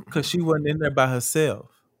 Because she wasn't in there by herself.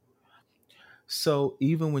 So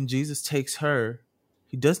even when Jesus takes her,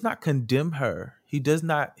 he does not condemn her. He does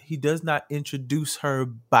not introduce her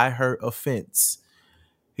by her offense.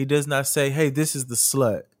 He does not say, hey, this is the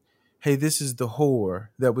slut. Hey, this is the whore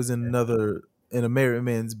that was in a married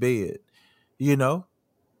man's bed. You know?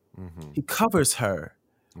 Mm-hmm. He covers her.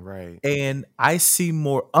 Right. And I see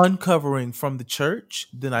more uncovering from the church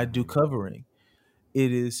than I do covering.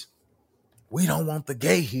 It is, we don't want the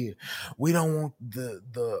gay here. We don't want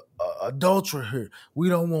the adulterer here. We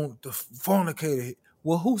don't want the fornicator here.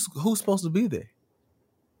 Well, who's supposed to be there?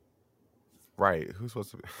 Right. Who's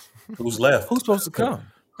supposed to be? Who's left? Who's supposed to come?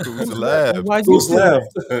 Who's left? And why you Who's still left?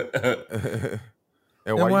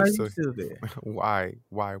 and And why why are you you still? still there? Why?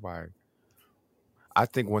 I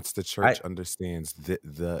think once the church understands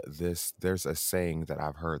this, there's a saying that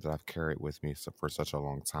I've heard that I've carried with me for such a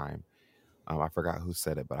long time. I forgot who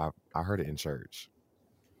said it, but I heard it in church.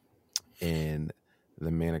 And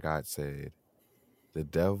the man of God said, the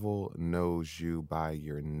devil knows you by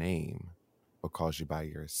your name, but calls you by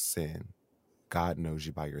your sin. God knows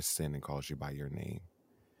you by your sin and calls you by your name.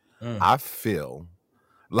 I feel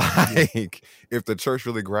like if the church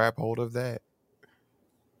really grabbed hold of that,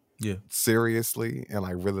 seriously, and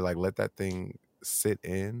like really like let that thing sit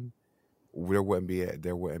in, there wouldn't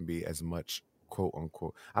be as much quote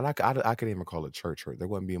unquote. And I could even call it church hurt. There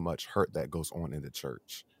wouldn't be much hurt that goes on in the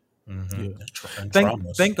church. Mm-hmm. Yeah.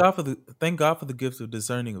 Thank God for the gift of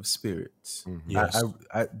discerning of spirits. Mm-hmm. Yes.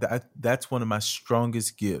 That's one of my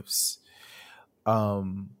strongest gifts.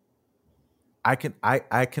 I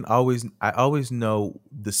always know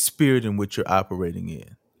the spirit in which you're operating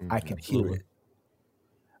in. Mm-hmm. I can hear it.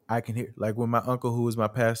 Like when my uncle, who was my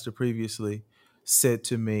pastor previously, said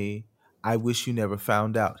to me, I wish you never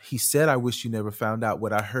found out. He said, I wish you never found out.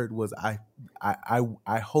 What I heard was, I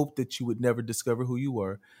hope that you would never discover who you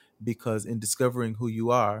were, because in discovering who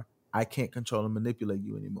you are, I can't control and manipulate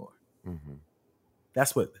you anymore. Mm-hmm.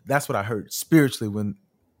 That's what I heard spiritually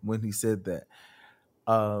when he said that.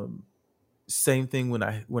 Same thing when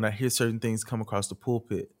I hear certain things come across the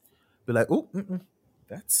pulpit, be like, oh,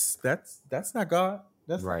 that's not God.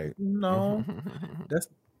 That's right. No, that's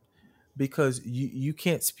because you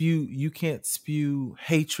can't spew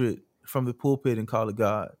hatred from the pulpit and call it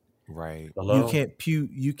God. Right. Hello?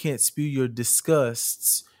 You can't spew your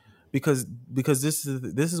disgusts, because this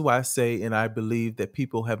is why I say, and I believe that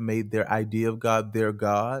people have made their idea of God their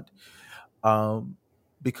God,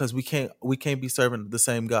 because we can't be serving the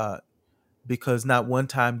same God, because not one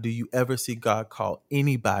time do you ever see God call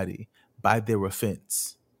anybody by their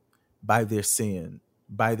offense, by their sin,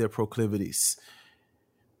 by their proclivities.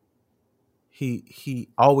 He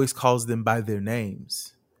always calls them by their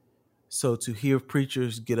names. So to hear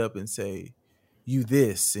preachers get up and say, you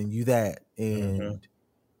this and you that, and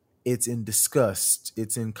it's in disgust,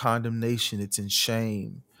 it's in condemnation, it's in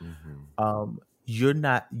shame. You're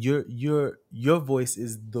not your voice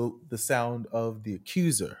is the sound of the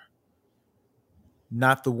accuser,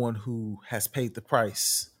 not the one who has paid the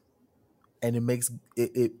price. And it makes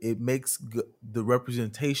the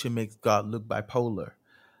representation makes God look bipolar.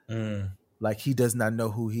 Like he does not know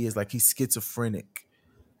who he is. Like he's schizophrenic.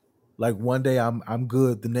 Like one day I'm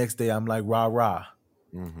good, the next day I'm like rah rah.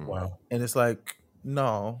 Wow. And it's like,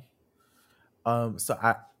 no.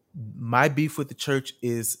 So my beef with the church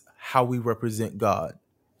is how we represent God.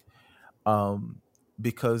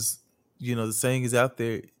 Because the saying is out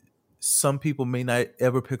there, some people may not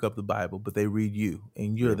ever pick up the Bible, but they read you,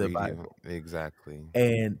 and you're the Bible. Exactly.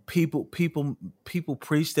 And people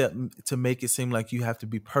preach that to make it seem like you have to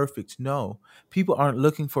be perfect. No, people aren't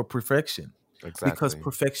looking for perfection. Exactly. Because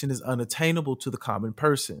perfection is unattainable to the common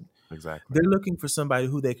person. Exactly. They're looking for somebody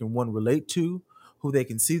who they can relate to, who they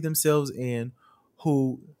can see themselves in,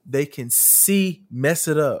 who they can see mess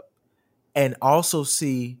it up, and also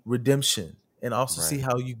see redemption, and also see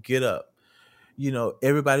how you get up.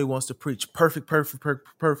 Everybody wants to preach perfect.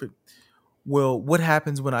 Well, what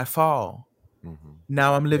happens when I fall?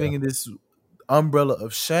 Now I'm living in this umbrella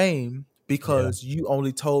of shame because you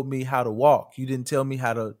only told me how to walk. You didn't tell me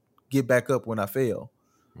how to get back up when I fail.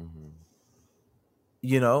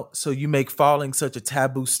 You know, so you make falling such a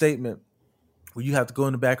taboo statement where you have to go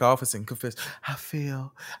in the back office and confess, I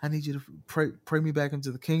fail. I need you to pray me back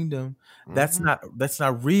into the kingdom. That's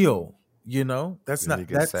not real. You know, that's Then you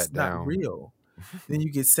get sat not down. real. Then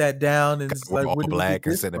you get sat down and it's We're like, all where did we get black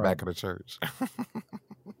and this sit in the back from? of the church.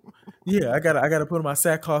 Yeah, I gotta put on my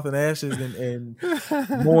sackcloth and ashes and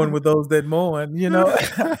mourn with those that mourn. You know,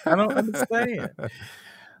 I don't understand.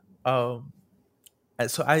 And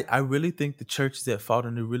so I really think the church is at fault,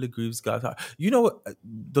 and it really grieves God's heart. You know what?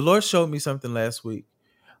 The Lord showed me something last week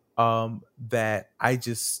that I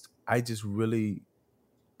just really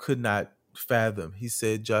could not fathom. He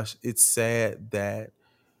said, Josh, it's sad that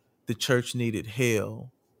the church needed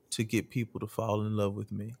hell to get people to fall in love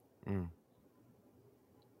with me.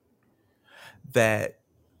 That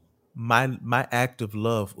my act of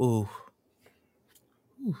love,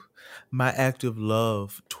 my act of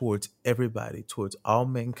love towards everybody, towards all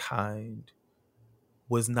mankind,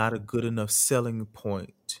 was not a good enough selling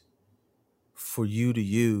point for you to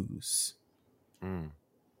use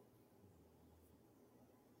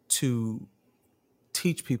to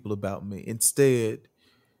teach people about me. Instead,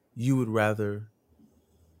 you would rather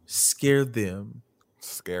scare them.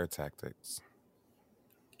 Scare tactics.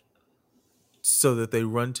 So that they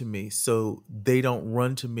run to me. So they don't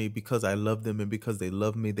run to me because I love them and because they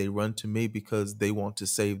love me. They run to me because they want to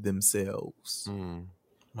save themselves.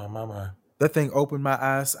 My. That thing opened my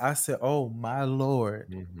eyes. I said, oh, my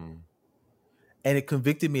Lord. And it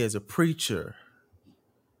convicted me as a preacher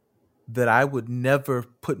that I would never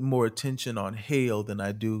put more attention on hell than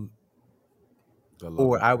I do,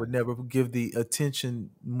 or I would never give the attention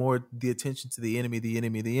to the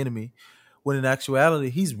enemy, when in actuality,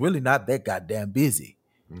 he's really not that goddamn busy.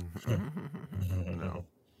 No.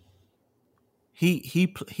 He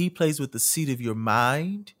plays with the seat of your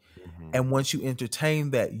mind, and once you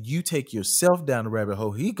entertain that, you take yourself down the rabbit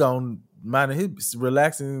hole. He gone minding his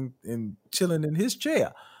relaxing and chilling in his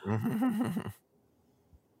chair.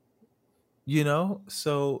 You know,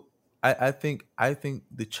 so I think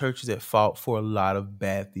the church is at fault for a lot of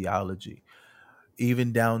bad theology,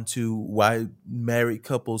 even down to why married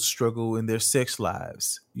couples struggle in their sex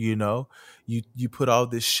lives. You know, you put all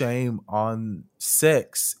this shame on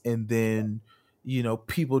sex, and then, you know,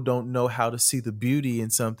 people don't know how to see the beauty in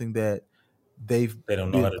something that they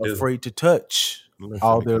don't know how been to do. afraid to touch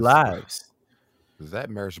all their lives.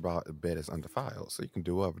 That marriage bed is undefiled, so you can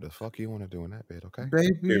do whatever the fuck you want to do in that bed, okay?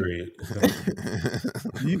 Baby, Period.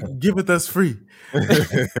 you give it us free. From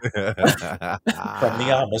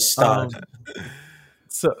me, I'm a stud.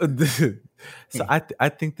 So I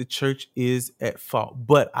think the church is at fault,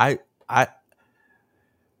 but I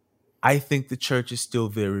think the church is still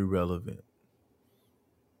very relevant.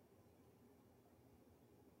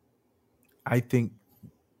 I think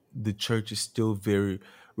the church is still very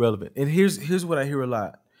relevant. And here's what I hear a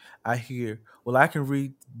lot. I hear, well, I can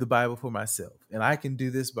read the Bible for myself, and I can do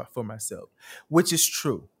this for myself, which is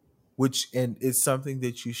true, and it's something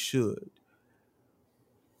that you should.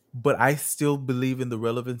 But I still believe in the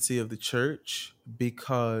relevancy of the church,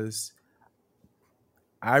 because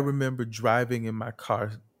I remember driving in my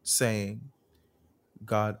car saying,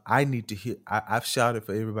 God, I need to hear. I've shouted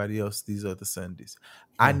for everybody else these other Sundays.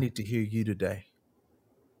 I need to hear you today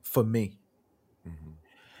for me.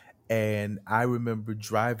 And I remember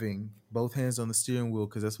driving, both hands on the steering wheel,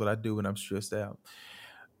 because that's what I do when I'm stressed out.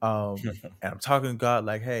 And I'm talking to God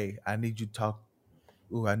like, hey, I need you to talk.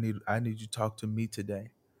 I need you to talk to me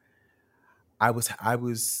today. I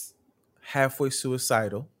was halfway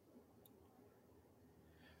suicidal,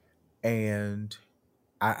 and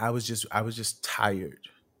I was just tired.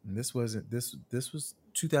 And this was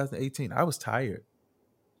 2018. I was tired,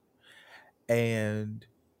 and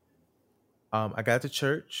I got to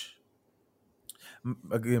church.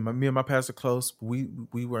 Again, me and my pastor close. We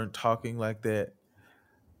weren't talking like that.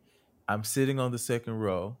 I'm sitting on the second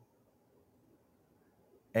row,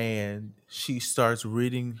 and she starts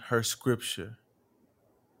reading her scripture,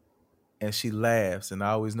 and she laughs, and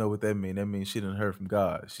I always know what that means. That means she didn't heard from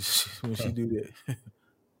God when she do that.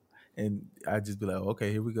 And I just be like,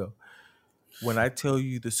 okay, here we go. When I tell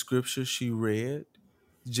you the scripture she read,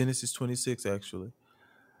 Genesis 26 actually,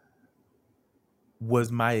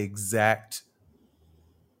 was my exact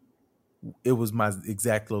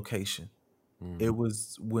location. It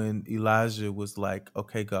was when Elijah was like,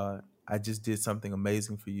 okay, God, I just did something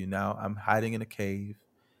amazing for you. Now I'm hiding in a cave.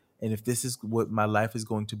 And if this is what my life is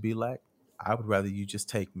going to be like, I would rather you just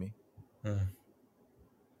take me.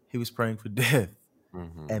 He was praying for death.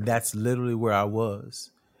 And that's literally where I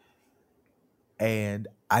was. And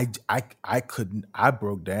I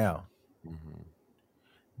broke down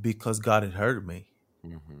because God had heard me.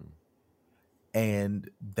 Mm-hmm. And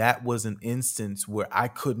that was an instance where I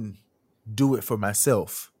couldn't do it for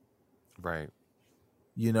myself, Right.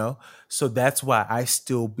 you know? So that's why I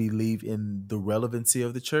still believe in the relevancy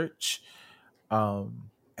of the church,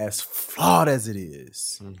 as flawed as it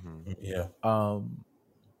is. Mm-hmm. Yeah.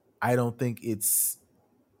 I don't think it's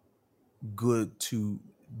good to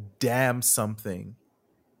damn something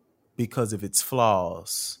because of its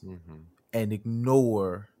flaws Mm-hmm. and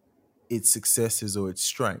ignore its successes or its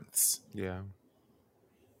strengths, Yeah.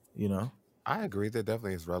 you know? I agree. There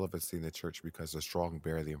definitely is relevancy in the church because the strong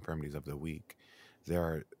bear the infirmities of the weak. There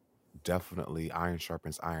are definitely iron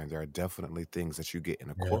sharpens iron. There are definitely things that you get in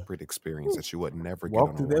a Yeah. corporate experience that you would never get Walk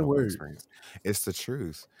on a through that one-on-one word. experience. It's the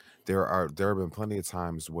truth. There have been plenty of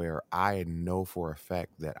times where I know for a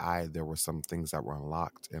fact that there were some things that were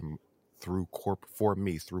unlocked and through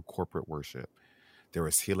corporate worship. There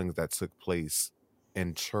was healings that took place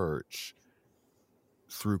in church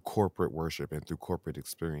through corporate worship and through corporate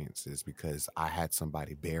experiences because I had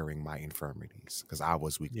somebody bearing my infirmities because I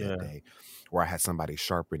was weak that Yeah. day, or I had somebody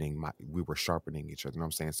we were sharpening each other. You know what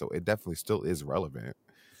I'm saying? So it definitely still is relevant.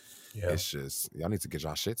 Yeah. It's just, y'all need to get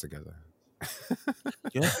y'all shit together.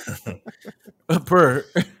 Yeah. Per.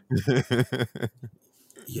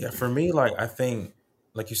 Yeah. For me, like I think,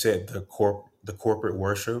 like you said, the corporate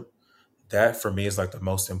worship, that for me is like the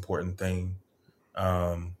most important thing.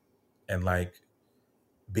 And like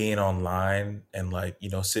being online and like,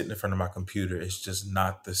 sitting in front of my computer is just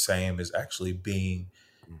not the same as actually being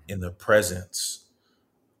in the presence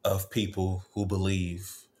of people who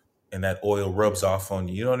believe, and that oil rubs off on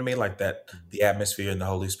you. You know what I mean? Like that, the atmosphere and the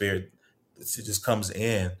Holy Spirit, it just comes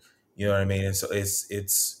in. You know what I mean? And so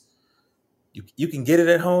it's you can get it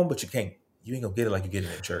at home, but you ain't gonna get it like you get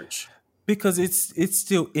it in church. Because it's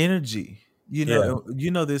still energy. Yeah,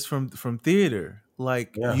 You know this from theater.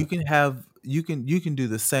 Like yeah, you can do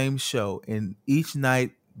the same show, and each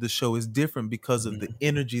night the show is different because of the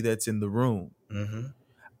energy that's in the room. mm-hmm.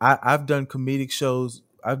 I've done comedic shows.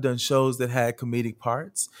 I've done shows that had comedic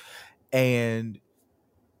parts, and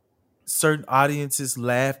certain audiences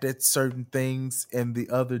laughed at certain things and the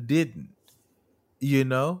other didn't. You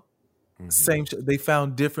know, they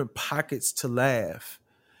found different pockets to laugh.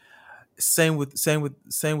 Same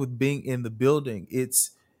with being in the building.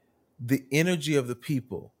 It's the energy of the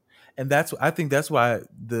people, and I think that's why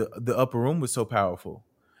the upper room was so powerful.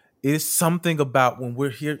 It is something about when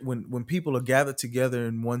we're here, when people are gathered together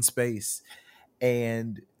in one space,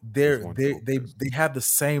 and With one focus. they have the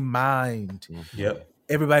same mind. Yep.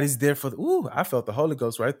 Everybody's there for I felt the Holy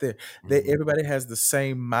Ghost right there. Mhm. Everybody has the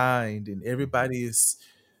same mind, and everybody is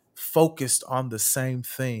focused on the same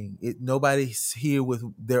thing. Nobody's here with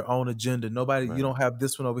their own agenda. Nobody, you Right. don't have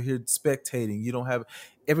this one over here spectating. You don't have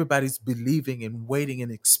Everybody's believing and waiting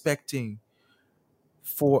and expecting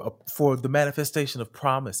for the manifestation of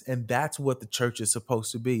promise, and that's what the church is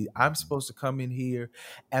supposed to be. I'm supposed to come in here,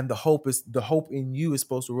 and the hope in you is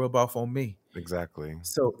supposed to rub off on me. Exactly.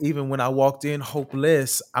 So even when I walked in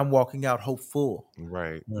hopeless, I'm walking out hopeful,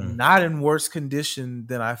 Right. not in worse condition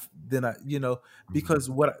than I because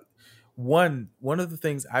one of the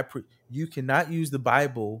things you cannot use the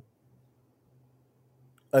Bible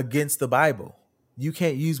against the Bible. You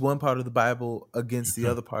can't use one part of the Bible against the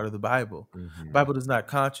other part of the Bible. The Bible does not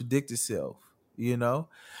contradict itself, because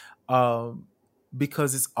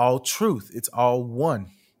it's all truth. It's all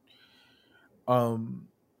one.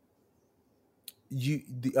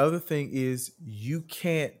 The other thing is you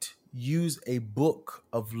can't use a book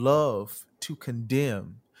of love to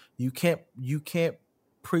condemn. You can't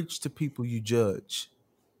preach to people you judge.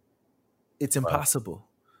 It's impossible.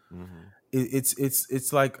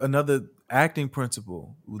 It's like another acting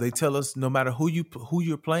principle. They tell us no matter who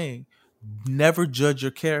you're playing, never judge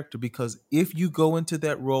your character, because if you go into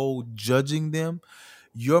that role judging them,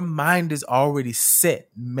 your mind is already set,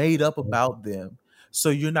 made up about them. So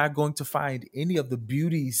you're not going to find any of the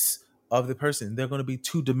beauties of the person. They're going to be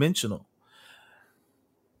two-dimensional.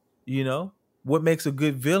 What makes a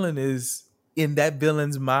good villain is in that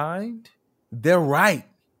villain's mind, they're right.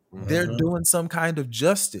 They're doing some kind of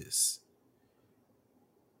justice.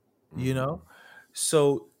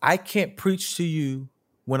 So I can't preach to you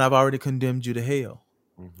when I've already condemned you to hell.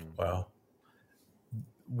 Wow.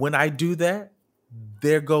 When I do that,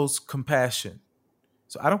 there goes compassion.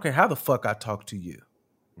 So I don't care how the fuck I talk to you.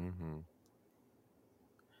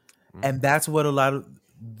 And that's what a lot of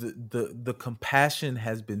the compassion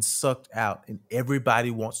has been sucked out, and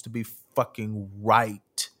everybody wants to be fucking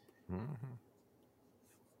right.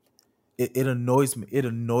 It annoys me. It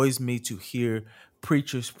annoys me to hear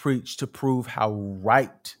preachers preach to prove how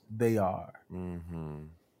right they are.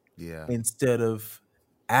 Yeah. Instead of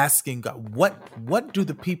asking God, what do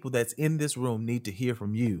the people that's in this room need to hear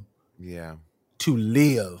from you Yeah. to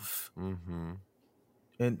live? Mm-hmm.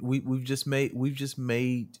 And we've just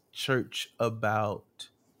made church about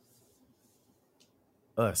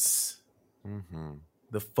us. Mm-hmm.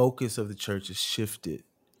 The focus of the church is shifted.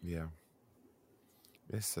 Yeah.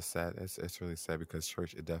 It's a sad. It's really sad because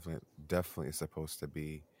church, it definitely is supposed to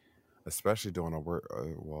be, especially doing a work.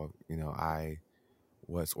 Well, you know, I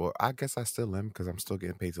guess I still am because I'm still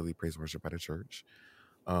getting paid to lead praise and worship at a church.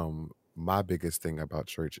 My biggest thing about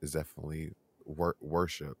church is definitely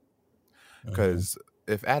worship. Because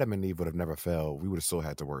if Adam and Eve would have never fell, we would have still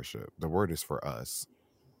had to worship. The word is for us.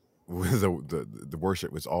 The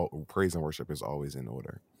worship is all praise and worship is always in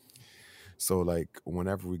order. So like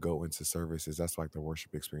whenever we go into services, that's why, like, the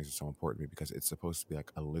worship experience is so important to me because it's supposed to be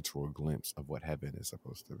like a literal glimpse of what heaven is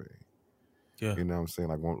supposed to be. Yeah. You know what I'm saying?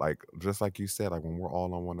 Like just like you said, like when we're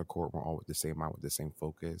all on one accord, we're all with the same mind, with the same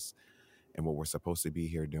focus, and what we're supposed to be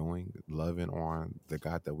here doing, loving on the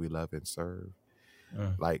God that we love and serve.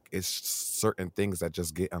 Like it's certain things that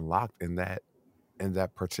just get unlocked in that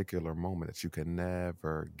particular moment that you can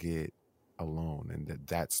never get alone, and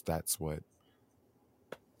that's what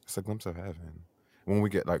it's a glimpse of heaven when we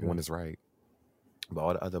get like when it's right. But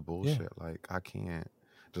all the other bullshit, like I can't.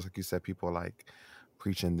 Just like you said, people like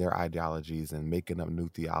preaching their ideologies and making up new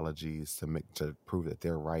theologies to prove that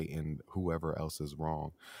they're right and whoever else is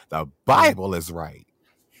wrong. The Bible is right.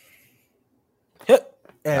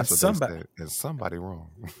 And That's what somebody they said. Is somebody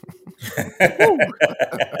wrong?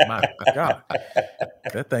 My God,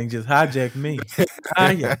 that thing just hijacked me.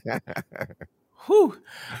 Whew.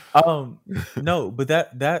 No, but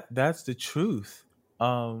that's the truth.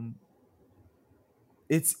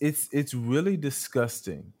 It's really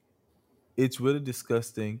disgusting. It's really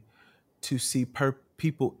disgusting to see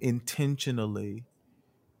people intentionally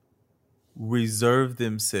reserve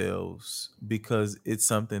themselves because it's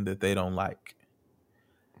something that they don't like.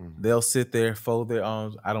 They'll sit there, fold their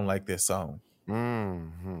arms. I don't like this song.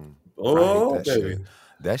 Mm-hmm. Oh, I hate that baby. shit.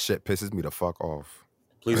 That shit pisses me the fuck off.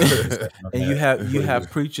 Please don't get me started on And that.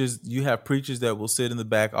 you have preachers that will sit in the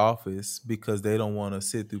back office because they don't want to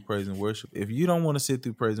sit through praise and worship. If you don't want to sit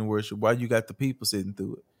through praise and worship, why you got the people sitting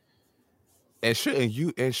through it? And shouldn't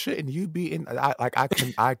you be in?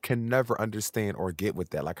 I can never understand or get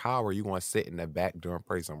with that. Like, how are you going to sit in the back during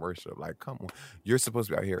praise and worship? Like, come on, you're supposed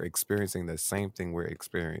to be out here experiencing the same thing we're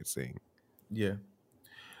experiencing. Yeah.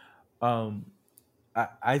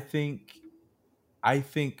 I think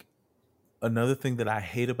another thing that I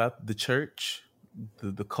hate about the church,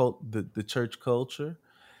 the church culture,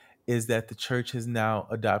 is that the church has now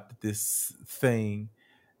adopted this thing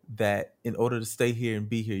that in order to stay here and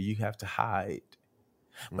be here, you have to hide.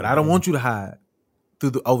 But I don't want you to hide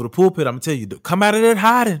over the pulpit. I'm gonna tell you, come out of that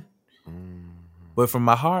hiding. But from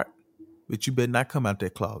my heart, but you better not come out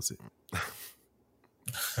that closet.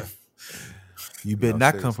 You better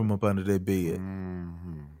not come from up under that bed.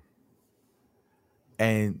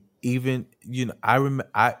 And even, you know,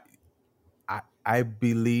 I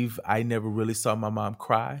believe I never really saw my mom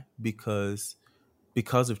cry because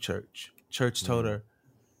of church. Church told her,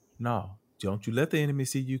 no, don't you let the enemy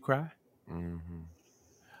see you cry.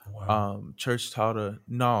 Wow. Church taught her,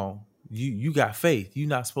 no, you got faith. You're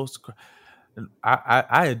not supposed to cry. And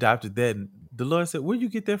I adopted that. And the Lord said, where you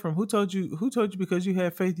get that from? Who told you because you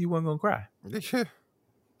had faith you weren't gonna cry?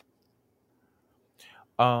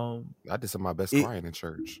 I did some of my best crying in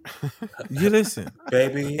church. You listen,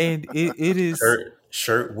 baby, and it is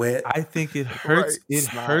shirt wet. I think it hurts. Right, it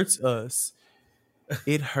hurts us.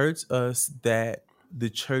 It hurts us that the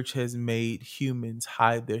church has made humans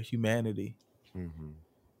hide their humanity.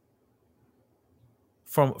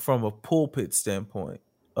 From a pulpit standpoint,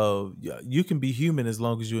 of you can be human as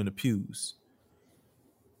long as you're in the pews,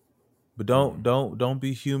 but don't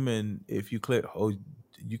be human if you click. Oh,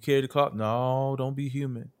 you carry the cloth. No, don't be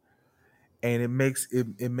human. And it makes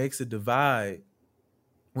a divide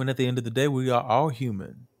when at the end of the day we are all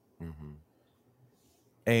human.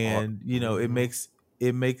 And you know, it makes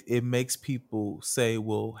people say,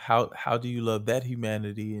 well, how do you love that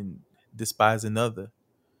humanity and despise another?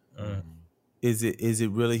 Is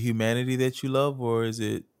it really humanity that you love, or is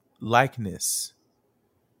it likeness?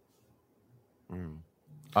 And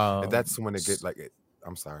that's when it get like it.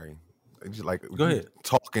 I'm sorry. Like, go ahead.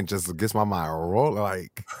 Talking just gets my mind rolling.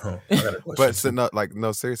 Like, but so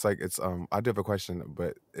no, seriously, like it's I do have a question,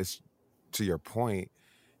 but it's to your point.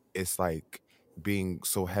 It's like being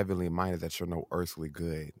so heavenly minded that you're no earthly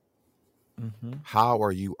good. How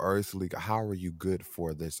are you good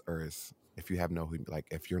for this earth if you have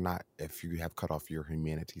if you have cut off your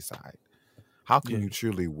humanity side? How can Yeah. you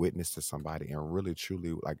truly witness to somebody and really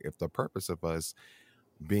truly, like, if the purpose of us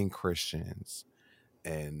being Christians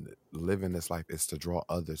and living this life is to draw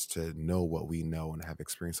others to know what we know and have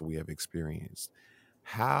experienced what we have experienced,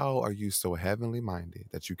 how are you so heavenly minded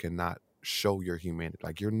that you cannot show your humanity?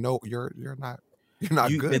 Like, you're not good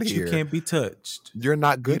You here. can't be touched. You're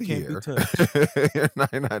not You good can't be here. touched. You're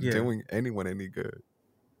not Yeah. doing anyone any good.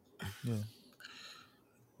 Yeah.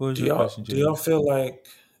 What was Do your y'all question, do y'all Jay? feel like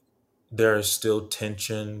there is still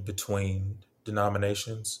tension between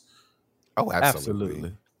denominations? Oh, absolutely.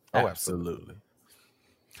 Absolutely. Oh, absolutely. Absolutely.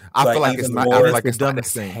 I Like feel like even it's not. more- I And feel it's like the it's not dumbest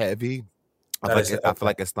as thing. heavy. I That feel is- like I feel okay.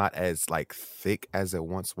 like it's not as like thick as it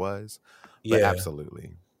once was. But Yeah.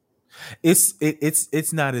 absolutely.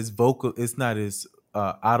 It's not as vocal, it's not as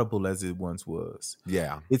audible as it once was.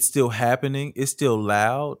 Yeah. It's still happening, it's still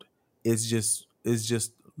loud. It's just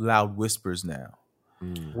loud whispers now.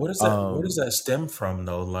 Mm. Where does that stem from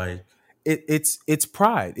though? Like, It's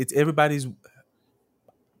pride. It's everybody's.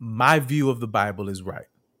 My view of the Bible is right.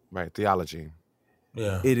 Right. Theology.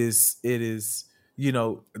 yeah. It is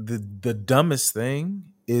the dumbest thing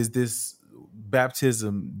is this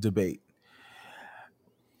baptism debate.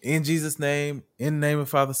 In Jesus' name, in the name of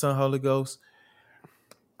Father, Son, Holy Ghost.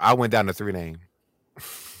 I went down to 3 names.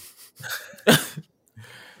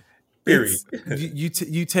 Period.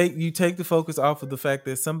 You take the focus off of the fact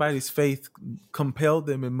that somebody's faith compelled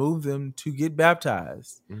them and moved them to get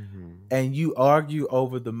baptized, Mm-hmm. and you argue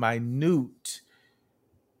over the minute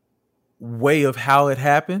way of how it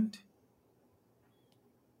happened.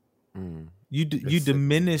 Mm. You It's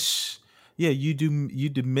diminish, you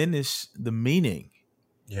diminish the meaning,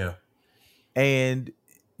 Yeah. and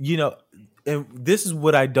and this is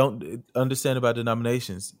what I don't understand about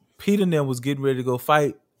denominations. Peter and them was getting ready to go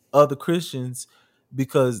fight other Christians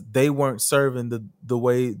because they weren't serving the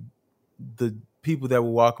way the people that were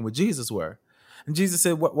walking with Jesus were, and Jesus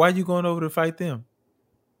said, "Why are you going over to fight them?"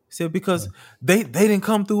 He said, "Because they didn't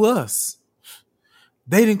come through us.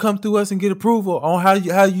 They didn't come through us and get approval on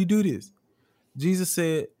how you do this." Jesus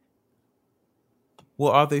said,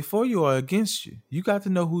 "Well, are they for you or against you? You got to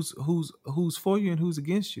know who's for you and who's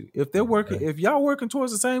against you. If they're working, Okay. if y'all working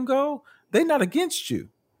towards the same goal, they're not against you.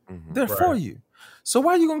 Mm-hmm. They're for Right. you. So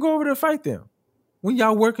why are you gonna go over there and fight them when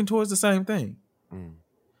y'all working towards the same thing?" Mm.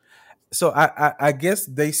 So I guess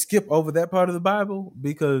they skip over that part of the Bible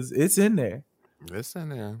because it's in there. It's in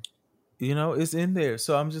there. It's in there.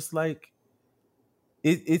 So I'm just like,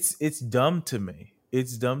 it's dumb to me.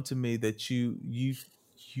 It's dumb to me that you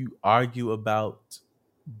argue about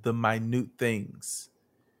the minute things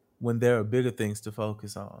when there are bigger things to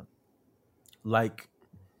focus on, like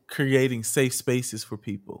creating safe spaces for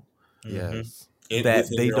people Yes. that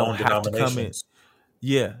Within they your don't own have to come in. denominations.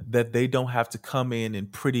 Yeah, that they don't have to come in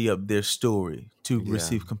and pretty up their story to Yeah.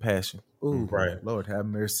 receive compassion. Ooh, Right. Lord have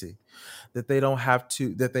mercy. That they don't have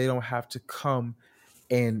to come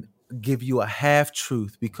and give you a half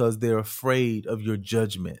truth because they're afraid of your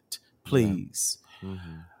judgment. Please.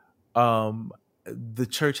 Mm-hmm. The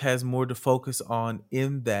church has more to focus on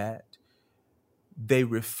in that they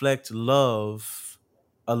reflect love,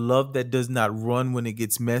 a love that does not run when it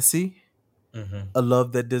gets messy, Mm-hmm. a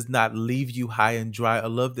love that does not leave you high and dry, a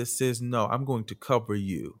love that says, "No, I'm going to cover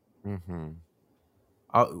you. Mm-hmm.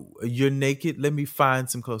 You're naked. Let me find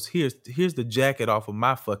some clothes. Here's the jacket off of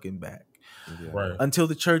my fucking back." Yeah. Right. Until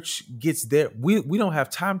the church gets there, we don't have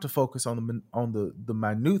time to focus on the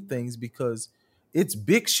minute things because it's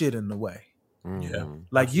big shit in the way. Mm-hmm. Yeah.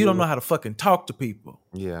 Like you don't know how to fucking talk to people,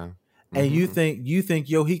 Yeah. and you Mm-hmm. think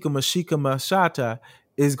Yohika Mashika Mashata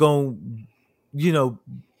is going,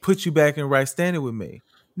 put you back in right standing with me.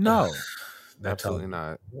 No, That Absolutely tone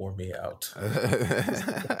not. wore me out.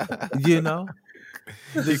 you know.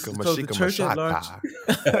 So the Shika church at large,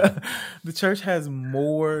 mashata. the church has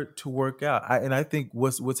more to work out. I think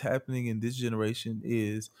what's happening in this generation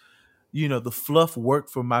is, the fluff worked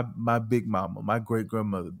for my big mama, my great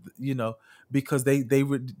grandmother, because they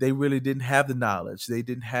really didn't have the knowledge. They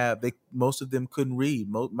didn't have most of them couldn't read.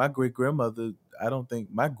 My great grandmother, I don't think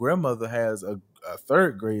my grandmother has a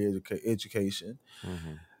third grade education.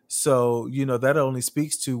 Mm-hmm. So that only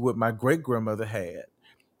speaks to what my great grandmother had,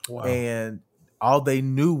 Wow. and all they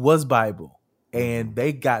knew was Bible, and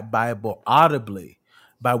they got Bible audibly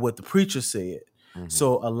by what the preacher said. Mm-hmm.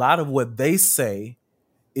 So a lot of what they say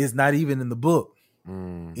is not even in the book.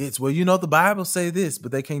 Mm. It's the Bible say this,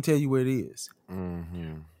 but they can't tell you where it is.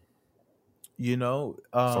 Mm-hmm.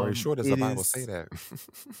 Sorry, short does the Bible say that?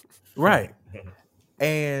 Right.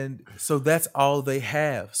 And so that's all they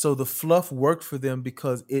have. So the fluff worked for them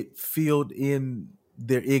because it filled in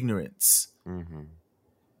their ignorance. Mm-hmm.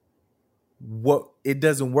 what it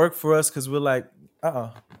doesn't work for us because we're like,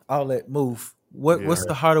 I'll let move. What's Yeah.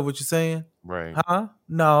 the heart of what you're saying? Right. Huh?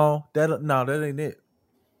 No, that ain't it.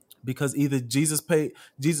 Because either Jesus paid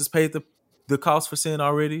the cost for sin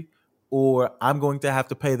already, or I'm going to have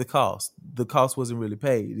to pay the cost. The cost wasn't really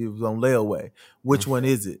paid; it was on layaway. Which one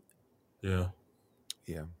is it? Yeah.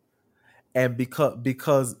 Yeah. And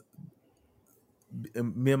because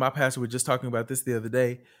me and my pastor were just talking about this the other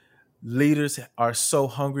day, leaders are so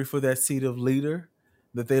hungry for that seat of leader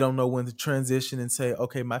that they don't know when to transition and say,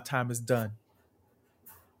 "Okay, my time is done.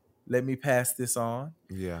 Let me pass this on."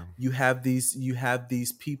 Yeah. You have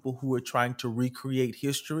these people who are trying to recreate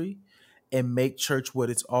history and make church what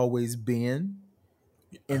it's always been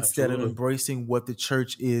instead of Absolutely. embracing what the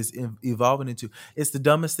church is evolving into. It's the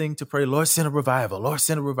dumbest thing to pray, Lord, send a revival. Lord,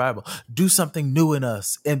 send a revival. Do something new in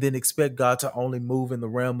us, and then expect God to only move in the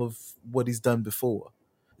realm of what he's done before.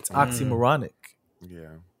 It's oxymoronic.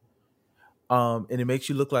 Yeah. And it makes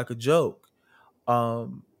you look like a joke.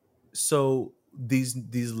 So these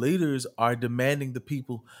leaders are demanding the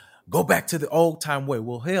people go back to the old time way.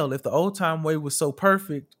 Well, hell, if the old time way was so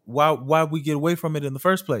perfect, why we get away from it in the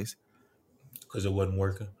first place? Because it wasn't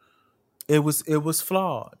working. It was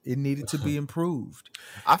flawed. It needed to be improved.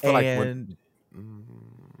 I feel like And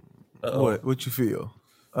Uh-oh. what you feel?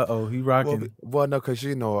 He rocking. well, no, because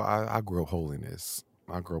I grew up holiness.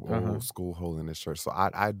 I grew up Uh-huh. old school holiness church, so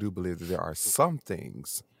I do believe that there are some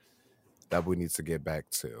things that we need to get back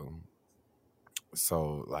to.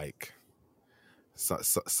 So like,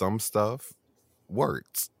 some stuff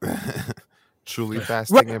worked. Truly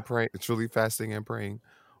fasting and praying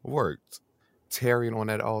worked. Tearing on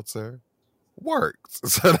that altar worked.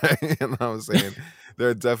 So you know what I'm saying? There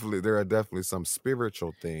are definitely some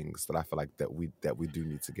spiritual things that I feel like that we do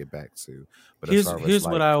need to get back to. But Here's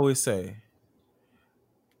what I always say.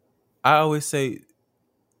 I always say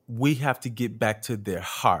we have to get back to their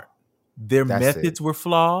heart. Their methods were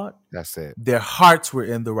flawed. That's it. Their hearts were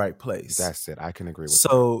in the right place. That's it. I can agree with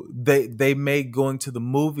so they made going to the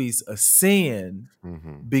movies a sin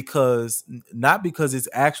because not because it's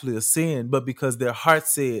actually a sin, but because their heart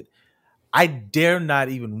said, I dare not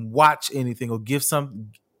even watch anything or give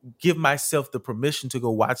myself the permission to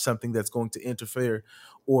go watch something that's going to interfere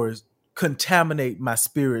or contaminate my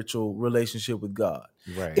spiritual relationship with God.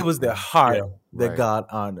 Right. It was their heart that Right. God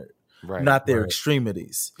honored, Right. not their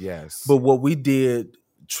extremities. Yes. But what we did,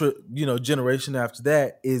 generation after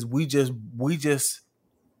that, is we just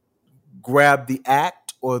grabbed the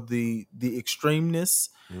act or the extremeness,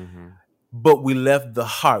 but we left the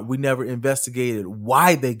heart. We never investigated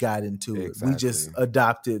why they got into it. We just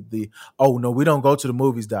adopted oh no, we don't go to the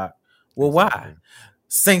movies, Doc. Well, why?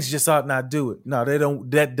 Saints just ought not do it. No, they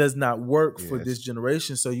don't. That does not work for this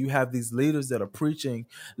generation. So you have these leaders that are preaching,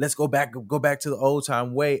 let's go back to the old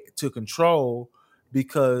time way to control,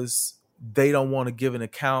 because they don't want to give an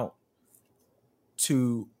account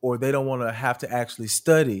to, or they don't want to have to actually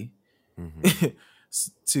study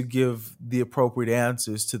to give the appropriate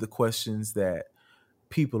answers to the questions that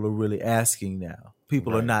people are really asking now.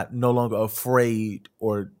 People are no longer afraid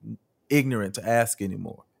or ignorant to ask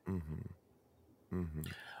anymore.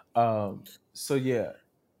 So yeah.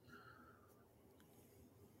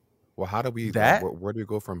 Well, how do we? Where do we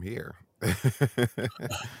go from here?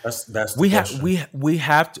 That's the question.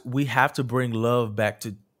 We have to bring love back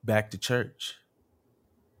to church.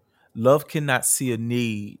 Love cannot see a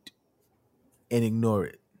need and ignore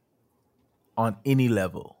it on any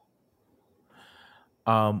level.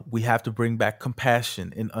 We have to bring back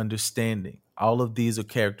compassion and understanding. All of these are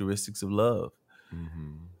characteristics of love.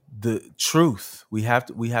 The truth, we have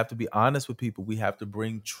to be honest with people. We have to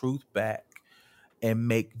bring truth back and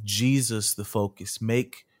make Jesus the focus.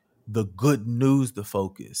 Make the good news the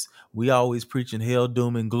focus. We always preaching hell,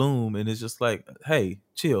 doom, and gloom, and it's just like, hey,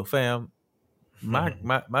 chill, fam.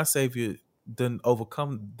 My Savior didn't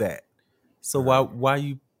overcome that. So why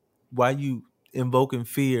you invoking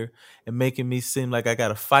fear and making me seem like I got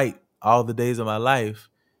to fight all the days of my life?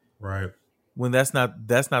 Right. When that's not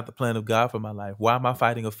the plan of God for my life. Why am I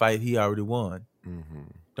fighting a fight he already won?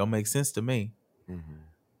 Don't make sense to me.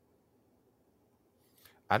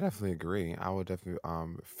 I definitely agree. I would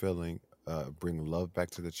definitely bring love back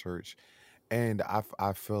to the church, and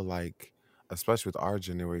I feel like, especially with our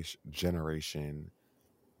generation,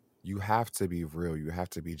 you have to be real. You have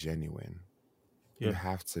to be genuine. You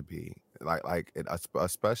have to be like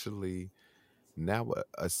especially now.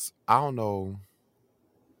 I don't know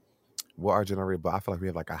what our generation, but I feel like we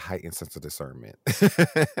have like a heightened sense of discernment.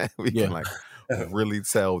 We can like really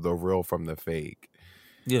tell the real from the fake.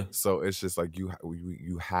 Yeah. So it's just like you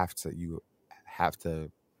have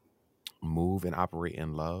to move and operate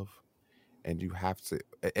in love, and you have to.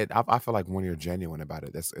 I feel like when you're genuine about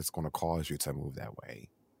it, it's going to cause you to move that way.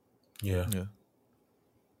 Yeah. Yeah.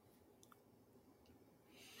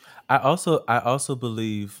 I also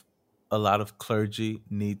believe a lot of clergy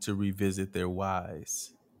need to revisit their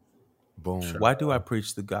whys. Boom. Sure. Why do I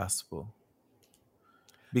preach the gospel?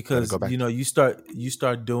 Gotta Because go back. you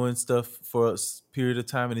start doing stuff for a period of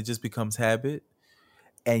time and it just becomes habit,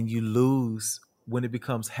 and you lose when it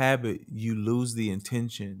becomes habit, you lose the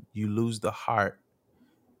intention, you lose the heart.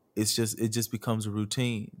 It just becomes a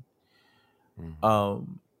routine.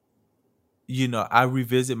 Mhm. I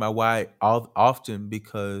revisit my why often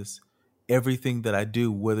because everything that I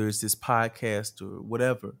do, whether it's this podcast or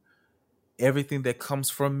whatever, everything that comes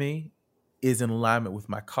from me is in alignment with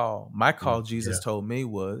my call. My call, Jesus Yeah. told me,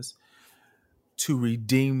 was to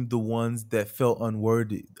redeem the ones that felt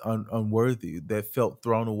unworthy, that felt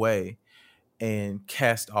thrown away and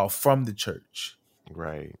cast off from the church.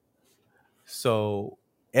 Right. So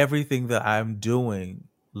everything that I'm doing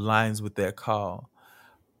lines with that call.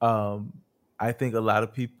 I think a lot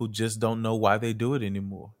of people just don't know why they do it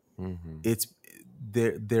anymore. Mm-hmm. It's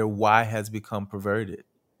their why has become perverted.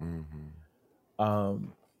 Mm-hmm.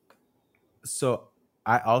 So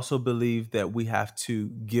I also believe that we have to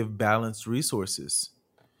give balanced resources.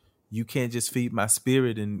 You can't just feed my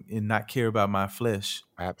spirit and not care about my flesh.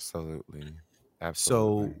 Absolutely. So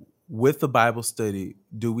Absolutely. with the Bible study,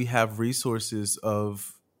 do we have resources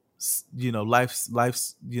of life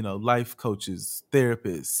coaches,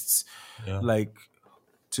 therapists, Yeah. like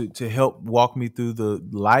to help walk me through the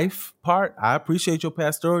life part? I appreciate your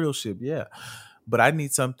pastoralship, yeah, but I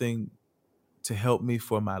need something to help me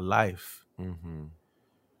for my life. Mm-hmm.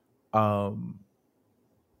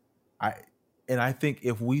 I think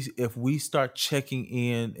if we start checking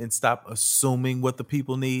in and stop assuming what the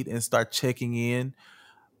people need and start checking in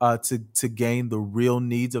to gain the real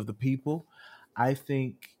needs of the people, I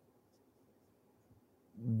think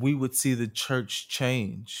we would see the church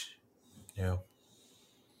change. Yeah.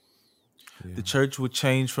 Yeah. The church would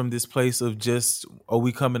change from this place of just, are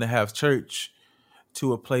we coming to have church,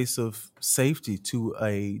 to a place of safety, to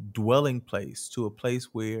a dwelling place, to a place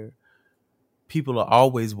where people are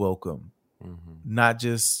always welcome, Mm-hmm. not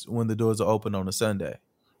just when the doors are open on a Sunday.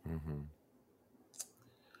 Mm-hmm.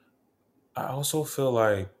 I also feel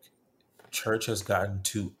like church has gotten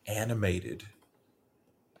too animated.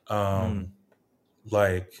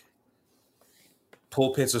 Like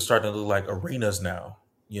pulpits are starting to look like arenas now,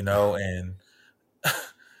 and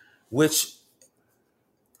which,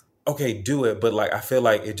 okay, do it, but like I feel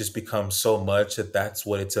like it just becomes so much that that's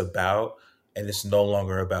what it's about, and it's no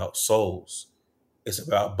longer about souls. It's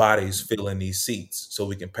about bodies filling these seats so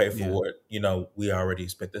we can pay for Yeah. what we already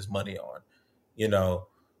spent this money on. You know,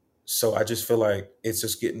 so I just feel like it's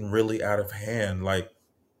just getting really out of hand. Like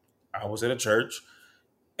I was at a church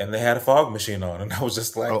and they had a fog machine on, and I was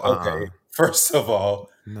just like, Oh, okay, first of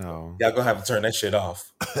all, no. y'all gonna have to turn that shit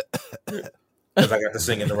off because I got to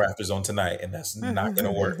sing in the Raptors on tonight, and that's not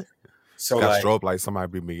gonna work. So Got like strobe lights.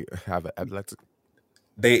 Somebody be me have an epileptic.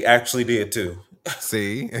 they actually did too.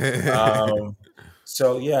 See.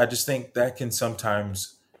 So yeah, I just think that can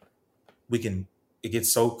sometimes it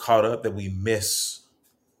gets so caught up that we miss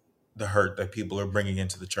the hurt that people are bringing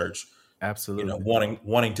into the church. Absolutely.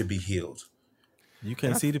 Wanting to be healed. You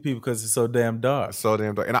can't see the people because it's so damn dark. So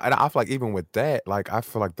damn dark. And I feel like even with that, like I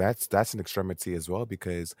feel like that's an extremity as well,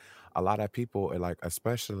 because a lot of people, like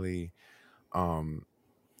especially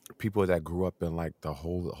people that grew up in like the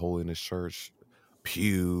holiness church,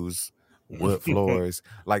 pews, wood floors,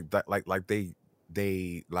 like that, like they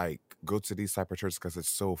like go to these type of churches because it's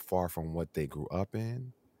so far from what they grew up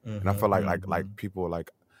in. And I feel like people are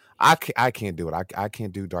like, I can't do it. I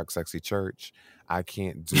can't do dark sexy church. I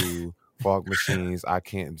can't do fog machines. I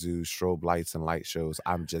can't do strobe lights and light shows.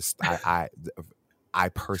 I'm just I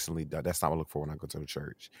personally that's not what I look for when I go to the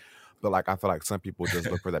church. But like I feel like some people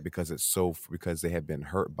just look for that because because they have been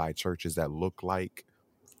hurt by churches that look like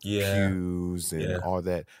pews and all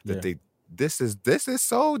that they this is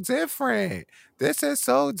so different. This is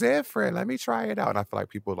so different. Let me try it out. And I feel like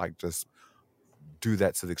people like just do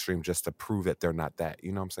that to the extreme just to prove that they're not that.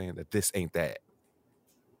 You know what I'm saying? That this ain't that.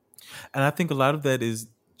 And I think a lot of that is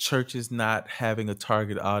churches not having a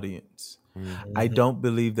target audience. Mm-hmm. I don't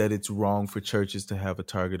believe that it's wrong for churches to have a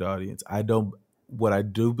target audience. What I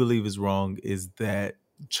do believe is wrong is that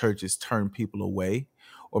churches turn people away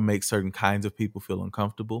or make certain kinds of people feel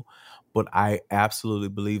uncomfortable. But I absolutely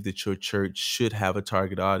believe that your church should have a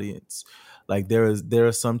target audience. Like there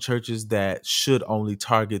are some churches that should only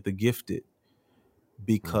target the gifted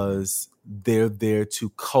because they're there to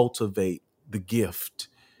cultivate the gift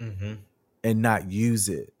and not use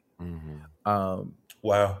it. Um,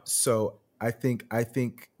 Wow. so I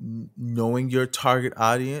think knowing your target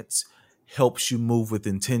audience helps you move with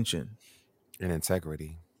intention And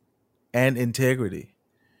integrity. and integrity.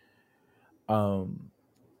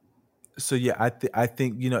 So yeah, I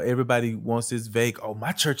think everybody wants this vague. Oh,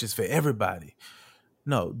 my church is for everybody.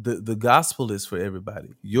 No, the gospel is for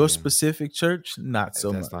everybody. Your Yeah. specific church, not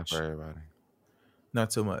so That's not for much. everybody.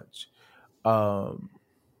 Not so much.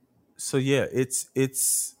 So yeah,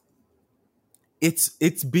 it's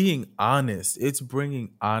being honest. It's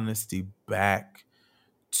bringing honesty back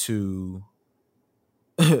to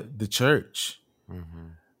the church.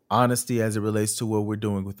 Honesty as it relates to what we're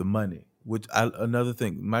doing with the money. Another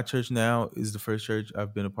thing, my church now is the first church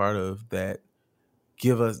I've been a part of that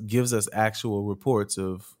gives us actual reports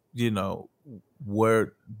of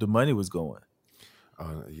where the money was going.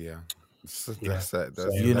 Yeah. Yeah. You That's how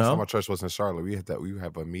know, my church was in Charlotte. We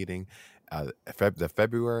have a meeting. The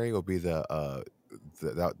February will be that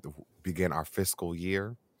begin our fiscal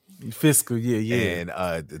year. fiscal year, yeah. And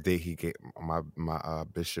the day he gave my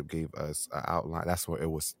bishop gave us an outline. That's what it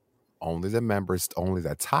was. Only the members, only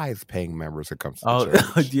the tithe paying members could come to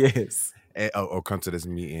the church. Yes. Or come to this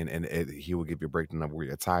meeting, and he will give you a breakdown of where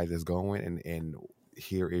your tithe is going, and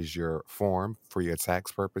here is your form for your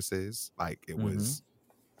tax purposes. Like, it was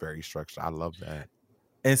very structured. I love that.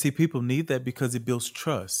 And see, people need that because it builds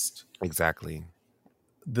trust. Exactly.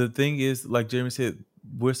 The thing is, like Jeremy said,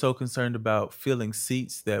 we're so concerned about filling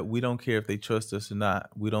seats that we don't care if they trust us or not.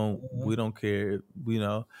 We don't care,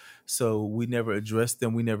 so we never address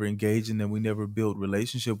them, we never engage in them, we never build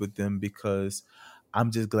relationship with them, because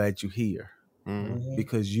I'm just glad you're here.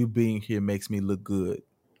 Because you being here makes me look good.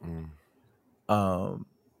 But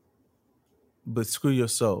screw your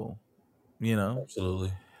soul,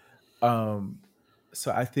 Absolutely.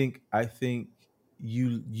 So I think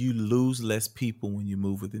you lose less people when you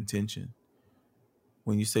move with intention.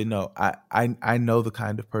 When you say, no, I know the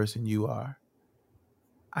kind of person you are.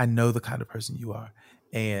 I know the kind of person you are.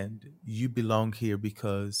 And you belong here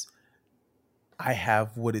because I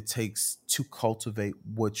have what it takes to cultivate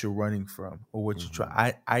what you're running from or what you're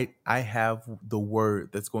trying. I have the word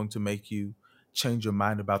that's going to make you change your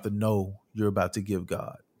mind about the no you're about to give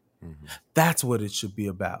God. That's what it should be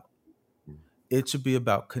about. It should be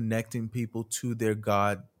about connecting people to their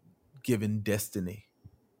God-given destiny,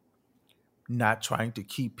 not trying to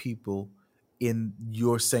keep people in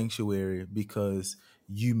your sanctuary because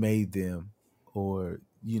you made them, or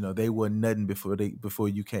they were nothing before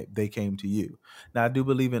they came to you. Now, I do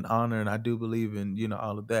believe in honor, and I do believe in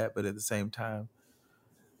all of that, but at the same time,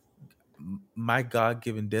 my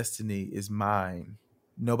God-given destiny is mine.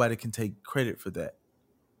 Nobody can take credit for that.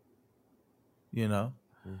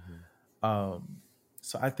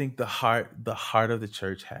 So I think the heart of the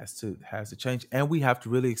church has to change, and we have to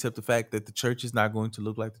really accept the fact that the church is not going to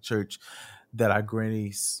look like the church that our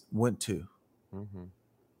grannies went to.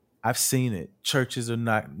 I've seen it. Churches are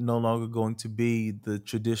no longer going to be the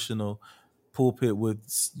traditional pulpit with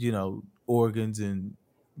organs and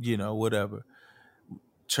whatever.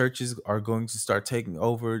 Churches are going to start taking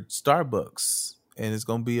over Starbucks, and it's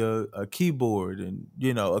going to be a keyboard and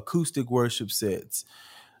acoustic worship sets.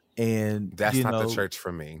 And that's not the church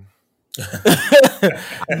for me.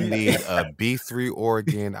 I need a B3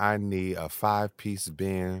 organ. I need a 5-piece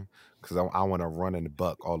band because I want to run and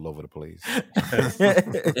buck all over the place.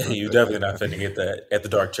 You definitely not finna get that at the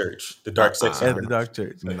dark church, the dark section. At the dark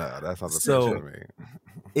church. No, that's not the So, church for me.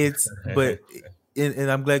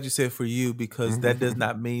 And I'm glad you said for you, because that does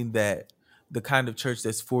not mean that the kind of church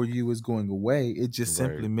that's for you is going away. It just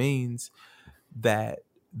simply means that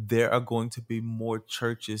there are going to be more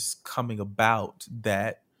churches coming about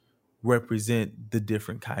that represent the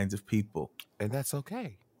different kinds of people. And that's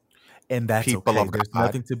okay. And that's People okay. of There's God.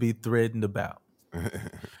 nothing to be threatened about.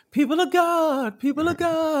 People of God. People of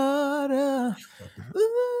God.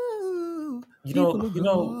 Ooh,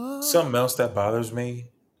 something else that bothers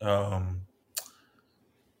me.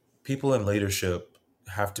 People in leadership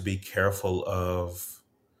have to be careful of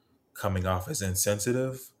coming off as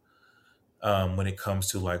insensitive when it comes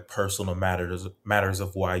to like personal matters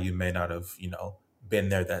of why you may not have been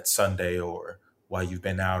there that Sunday, or why you've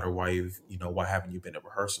been out, or why haven't you been at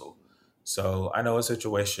rehearsal. So I know a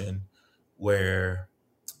situation where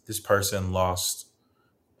this person lost.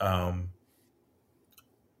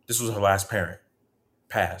 This was her last parent,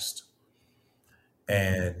 passed,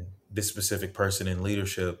 and this specific person in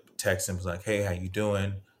leadership texts him, was like, "Hey, how you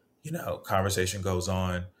doing?" Conversation goes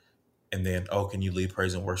on, and then, "Oh, can you lead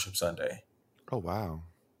praise and worship Sunday?" Oh, wow.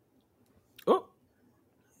 Oh.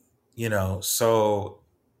 So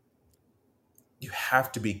you have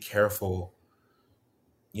to be careful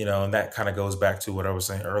and that kind of goes back to what I was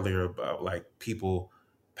saying earlier about like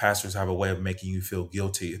pastors have a way of making you feel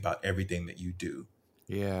guilty about everything that you do,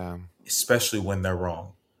 Yeah. especially when they're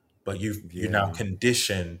wrong. But you're now Yeah.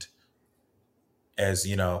 conditioned as,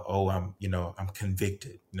 I'm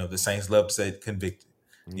convicted. The saints love to say convicted,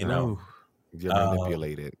 you know. No. Ooh, You're Um,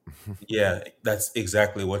 manipulated. yeah, that's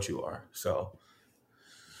exactly what you are. So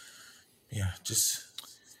yeah, just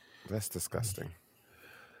That's disgusting.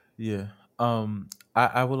 yeah.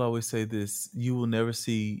 I will always say this: you will never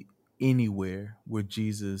see anywhere where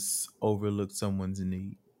Jesus overlooked someone's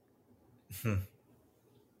need.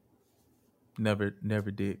 Never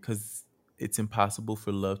did, because it's impossible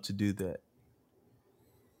for love to do that.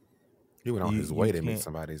 He went on his You way to meet can't.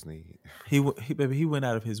 somebody's need. He went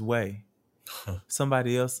out of his way.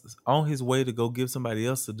 Somebody else on his way to go give somebody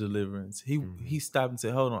else a deliverance. He stopped and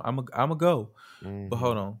said, "Hold on, I'm a go, but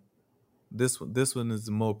hold on, this one is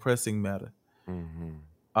a more pressing matter."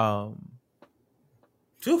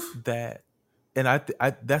 Oof. That, and I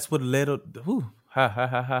that's what led up. Whoo, ha ha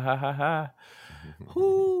ha ha ha ha ha.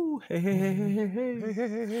 Whoo, hey hey hey hey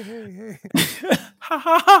hey hey. Ha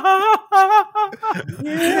ha ha ha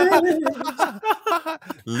ha.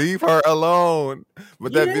 Leave her alone.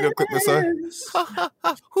 But that video clip was so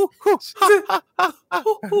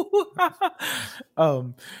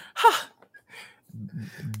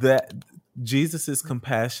that Jesus's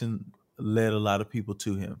compassion led a lot of people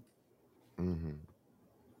to him.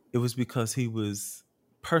 It was because he was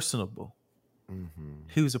personable.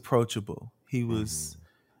 He was approachable. He was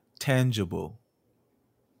tangible.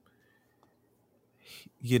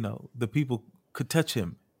 The people could touch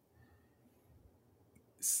him.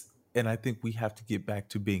 And I think we have to get back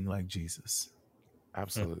to being like Jesus.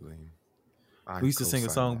 Absolutely. We used to sing a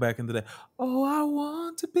song back in the day. Oh, I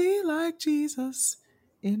want to be like Jesus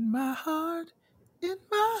in my heart, in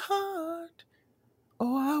my heart.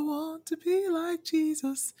 Oh, I want to be like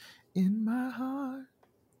Jesus in my heart.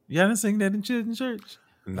 Y'all didn't sing that in church?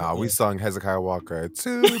 No, we sung Hezekiah Walker,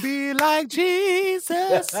 to be like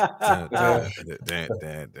Jesus.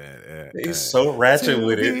 He's so ratchet to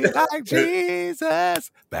with be it. like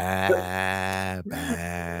Jesus. Bah,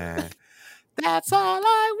 bah. That's all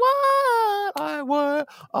I want.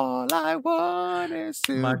 All I want is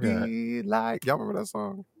to be like. Y'all remember that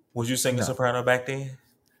song? Was you singing soprano back then?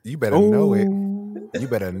 You better know it. You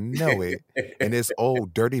better know it. And this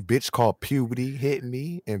old dirty bitch called Puberty hit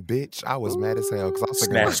me, and bitch, I was mad as hell because I was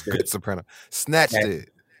singing my good soprano. Snatched it.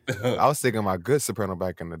 I was singing my good soprano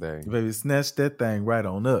back in the day. Baby, snatch that thing right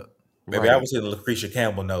on up. Maybe I was hitting Lucretia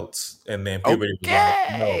Campbell notes, and then Puberty was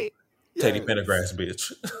like, no, Teddy Pendergrass,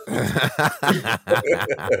 bitch.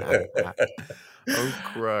 I'm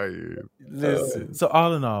crying. Listen, so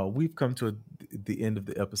all in all, we've come to the end of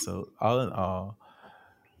the episode. All in all,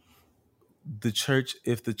 the church,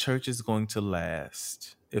 if the church is going to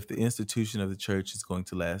last, if the institution of the church is going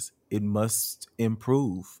to last, it must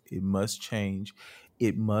improve. It must change.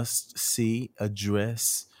 It must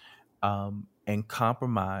address, and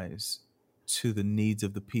compromise to the needs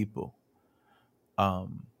of the people.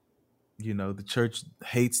 The church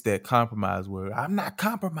hates that compromise where I'm not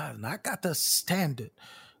compromising. I got the standard.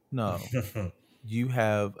 No, you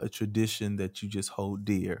have a tradition that you just hold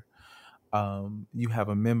dear. You have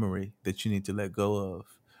a memory that you need to let go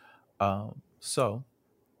of. So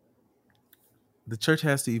the church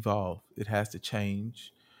has to evolve. It has to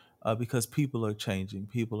change because people are changing.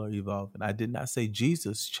 People are evolving. I did not say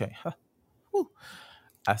Jesus changed.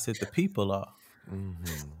 I said the people are.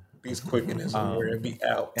 He's quick in his word and be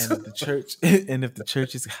out. And if the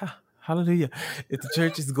church, is, hallelujah, if the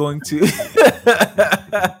church is going to,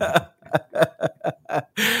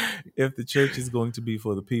 if the church is going to be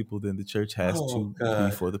for the people, then the church has to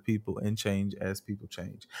be for the people and change as people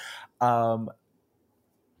change.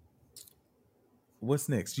 What's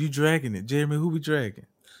next? You dragging it, Jeremy? Who we dragging?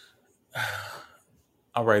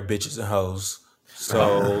 All right, bitches and hoes.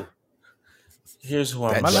 So here's who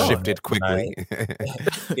I'm shifted quickly.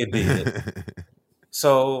 It did.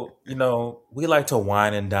 So, we like to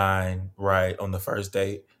wine and dine, right, on the first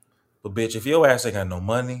date. But bitch, if your ass ain't got no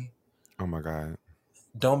money, oh my God,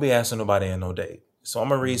 don't be asking nobody on no date. So I'm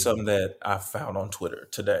gonna read something that I found on Twitter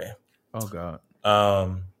today. Oh God.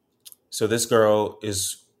 So this girl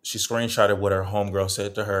she screenshotted what her homegirl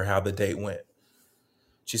said to her, how the date went.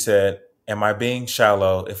 She said, "Am I being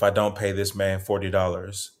shallow if I don't pay this man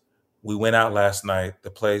 $40? We went out last night. The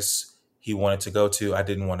place he wanted to go to, I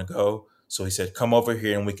didn't want to go. So he said, come over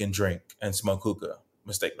here and we can drink and smoke hookah."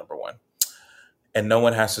 Mistake number one. "And no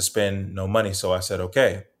one has to spend no money." So I said,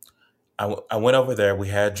 okay. I went over there. We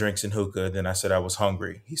had drinks and hookah. Then I said I was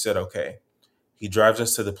hungry. He said, okay. He drives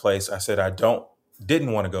us to the place. I said, I don't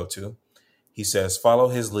didn't want to go to. He says, follow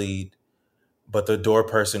his lead, but the door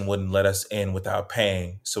person wouldn't let us in without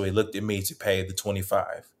paying. So he looked at me to pay the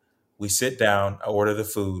 25. We sit down. I order the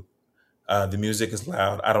food. The music is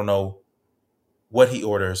loud. I don't know what he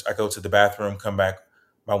orders. I go to the bathroom, come back.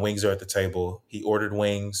 My wings are at the table. He ordered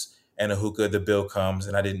wings and a hookah. The bill comes,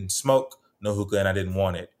 and I didn't smoke no hookah, and I didn't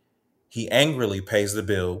want it. He angrily pays the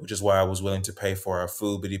bill, which is why I was willing to pay for our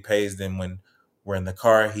food, but he pays them when we're in the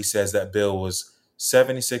car. He says that bill was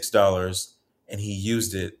 $76 and he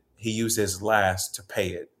used it. He used his last to pay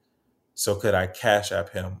it. So could I cash app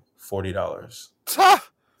him $40? Ta!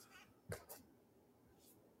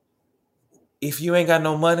 If you ain't got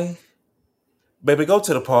no money, baby, go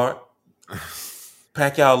to the park,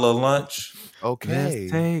 pack y'all a little lunch. Okay.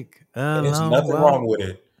 Let's take a And there's long nothing walk. wrong with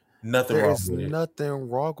it. Nothing wrong There's with it. nothing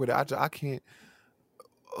wrong with it. I can't.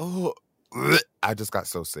 Oh, I just got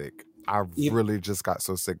so sick. I Yep. really just got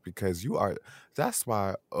so sick because you are. That's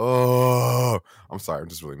why. Oh, I'm sorry. I'm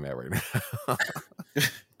just really mad right now.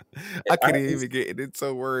 I can't even get it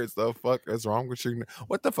into words. The fuck is wrong with you?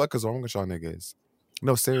 What the fuck is wrong with y'all niggas?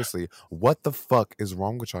 No, seriously. What the fuck is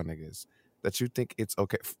wrong with y'all niggas that you think it's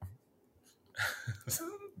okay?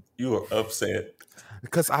 You are upset.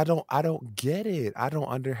 Because I don't get it. I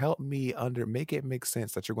don't help me make it make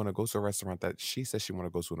sense that you're going to go to a restaurant that she says she want to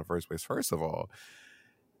go to in the first place. First of all,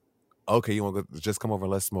 okay, you want to just come over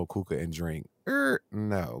and let's smoke hookah and drink?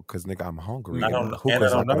 No, because nigga, I'm hungry. I don't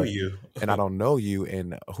know you. And I don't know you,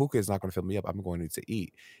 and hookah is not going to fill me up. I'm going to need to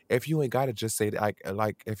eat. If you ain't got to just say that,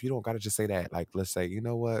 like if you don't got to just say that, like let's say, you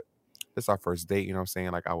know what? This is our first date. You know what I'm saying?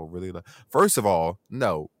 Like I would really first of all,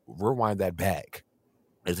 no, rewind that back.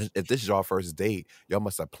 If this is your first date, y'all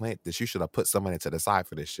must have planned this. You should have put some money to the side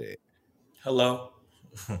for this shit. Hello.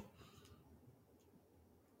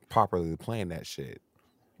 Properly plan that shit.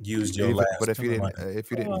 Used your last. But if you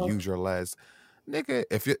didn't use your last, nigga,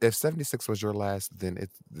 if 76 was your last, then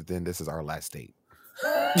this is our last date.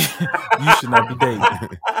 You should not be dating.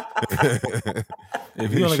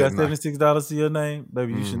 If you only got $76 to your name,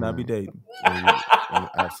 baby, you should not be dating.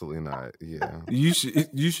 Absolutely not. Yeah. You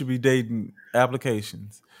should be dating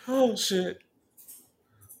applications. Oh shit.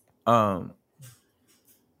 So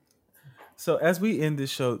as we end this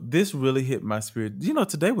show, this really hit my spirit. You know,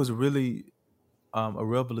 today was really a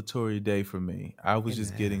revelatory day for me. I was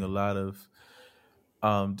just getting a lot of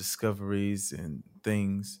discoveries and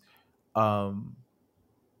things.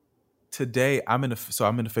 Today I'm in a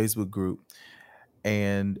Facebook group,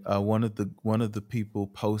 and one of the people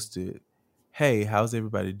posted, "Hey, how's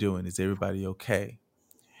everybody doing? Is everybody okay?"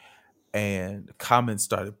 And comments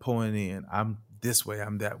started pouring in. I'm this way,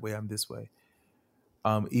 I'm that way, I'm this way.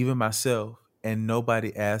 Even myself, and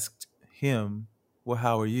nobody asked him, "Well,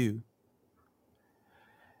 how are you?"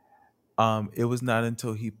 It was not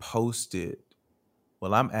until he posted,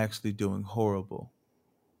 "Well, I'm actually doing horrible.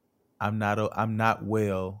 I'm not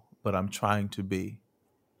well, but I'm trying to be."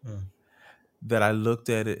 That I looked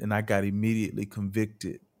at it and I got immediately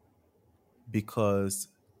convicted, because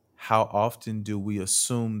how often do we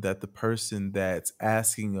assume that the person that's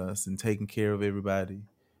asking us and taking care of everybody,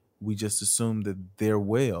 we just assume that they're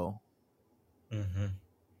well. Mm-hmm.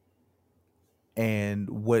 And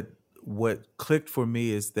what clicked for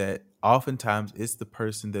me is that oftentimes it's the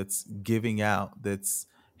person that's giving out, that's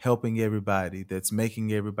helping everybody, that's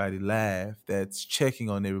making everybody laugh, that's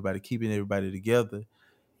checking on everybody, keeping everybody together.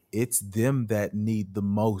 It's them that need the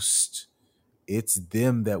most. It's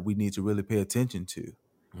them that we need to really pay attention to.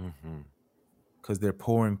 Because they're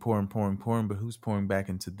pouring, but who's pouring back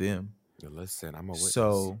into them? Listen, I'm a witness.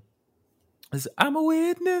 So I'm a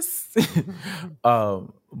witness.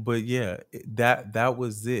 But yeah, that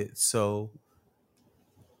was it. So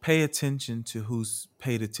pay attention to who's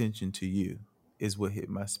paid attention to you is what hit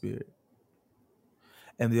my spirit.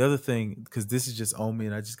 And the other thing, because this is just on me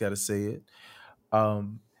and I just got to say it.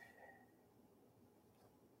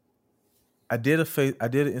 I did an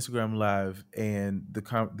Instagram live, and the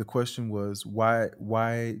question was,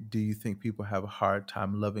 why do you think people have a hard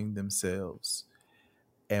time loving themselves?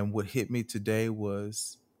 And what hit me today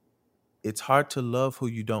was, it's hard to love who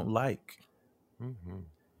you don't like.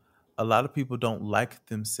 A lot of people don't like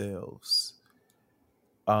themselves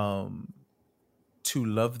to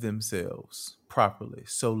love themselves properly.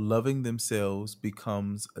 So loving themselves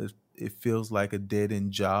becomes it feels like a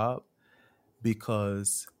dead-end job,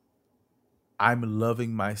 because I'm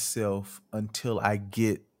loving myself I'm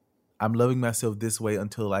loving myself this way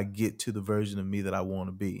until I get to the version of me that I want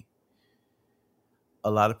to be.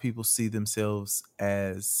 A lot of people see themselves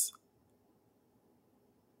as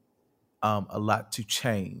a lot to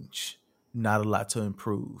change, not a lot to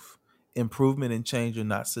improve. Improvement and change are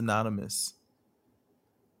not synonymous.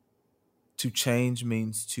 To change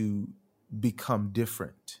means to become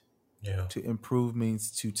different. Yeah. To improve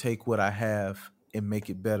means to take what I have and make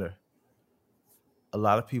it better. A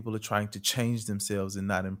lot of people are trying to change themselves and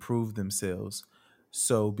not improve themselves.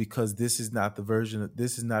 So because this is not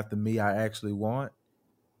the me I actually want,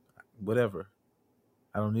 whatever.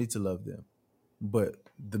 I don't need to love them. But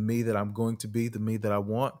the me that I'm going to be, the me that I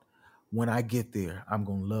want, when I get there, I'm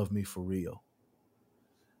going to love me for real.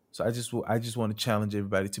 So I just want to challenge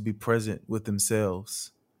everybody to be present with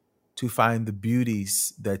themselves, to find the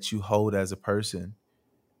beauties that you hold as a person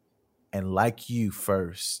and like you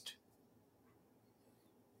first.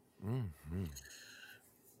 Mm-hmm.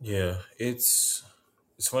 Yeah, it's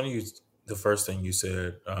funny. The first thing you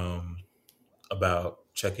said about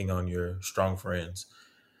checking on your strong friends,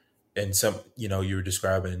 and you were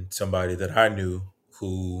describing somebody that I knew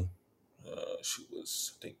who she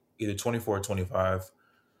was, I think, either 24 or 25,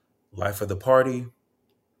 life of the party.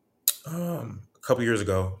 A couple years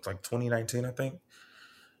ago, like 2019, I think.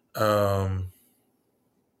 No,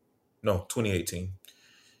 2018.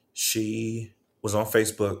 She was on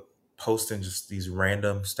Facebook posting just these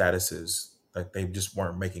random statuses, like they just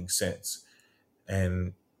weren't making sense,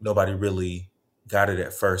 and nobody really got it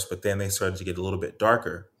at first. But then they started to get a little bit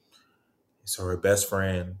darker. So her best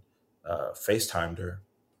friend FaceTimed her,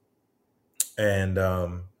 and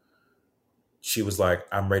she was like,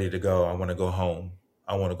 "I'm ready to go. I want to go home.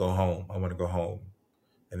 I want to go home. I want to go home."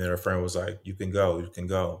 And then her friend was like, "You can go. You can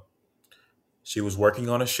go." She was working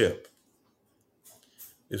on a ship.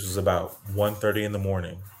 This was about 1:30 in the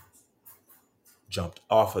morning. Jumped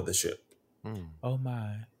off of the ship. Mm. Oh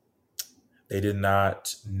my. They did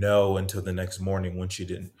not know until the next morning when she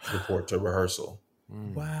didn't report to rehearsal.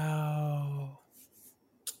 Mm. Wow.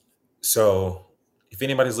 So if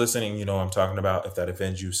anybody's listening, you know what I'm talking about. If that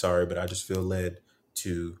offends you, sorry, but I just feel led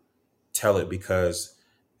to tell it because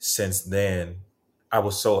since then I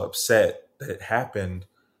was so upset that it happened,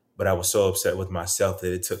 but I was so upset with myself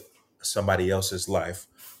that it took somebody else's life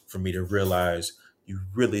for me to realize you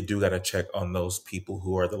really do got to check on those people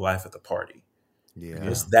who are the life of the party. Yeah.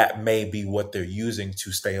 Because that may be what they're using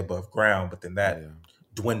to stay above ground, but then that Yeah.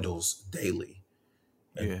 dwindles daily.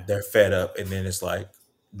 And Yeah. they're fed up, and then it's like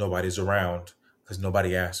nobody's around because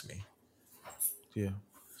nobody asked me. Yeah.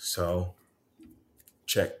 So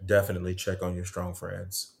definitely check on your strong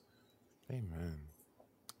friends. Amen.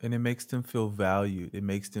 And it makes them feel valued. It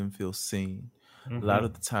makes them feel seen. Mm-hmm. A lot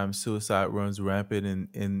of the time, suicide runs rampant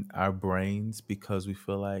in our brains because we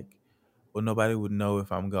feel like, well, nobody would know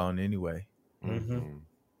if I'm gone anyway. Mm-hmm.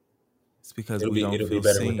 It's because It'll we don't be feel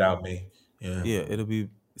better seen. without me. Yeah. Yeah, it'll be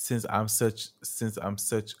since I'm such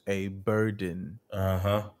a burden.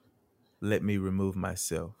 Let me remove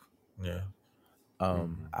myself. Yeah.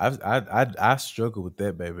 I struggle with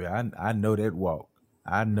that, baby. I know that walk.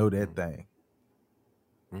 I know that thing.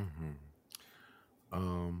 Mm-hmm.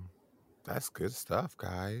 That's good stuff,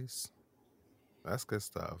 guys. That's good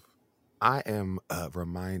stuff. I am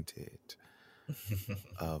reminded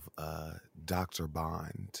of Dr.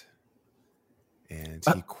 Bond, and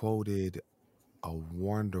he quoted a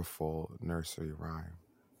wonderful nursery rhyme.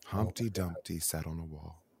 Humpty Dumpty sat on a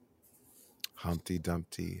wall. Humpty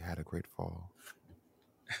Dumpty had a great fall.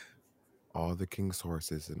 All the king's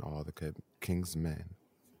horses and all the king's men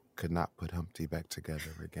could not put Humpty back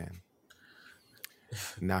together again.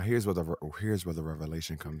 Now here's where the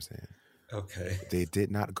revelation comes in. Okay. They did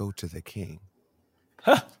not go to the king.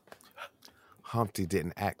 Humpty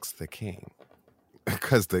didn't ask the king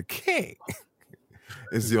because the king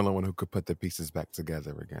is the only one who could put the pieces back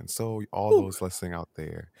together again. So all those listening out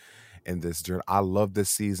there in this journey, I love this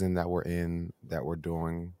season that we're in, that we're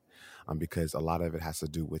doing, because a lot of it has to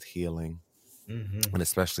do with healing, and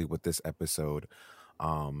especially with this episode.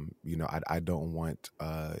 I don't want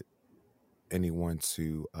anyone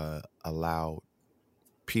to allow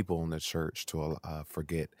people in the church to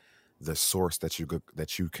forget the source that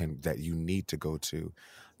you need to go to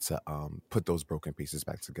put those broken pieces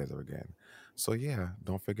back together again. So yeah,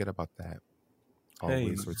 don't forget about that.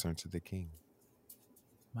 Always return to the king.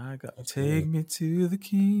 My God, take me to the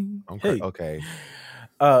king. Okay.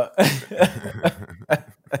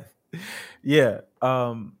 Yeah.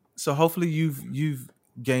 So hopefully you've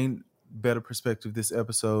gained better perspective this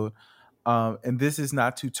episode. And this is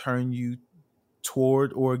not to turn you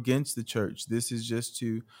toward or against the church. This is just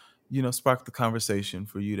to, spark the conversation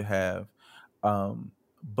for you to have.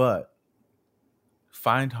 But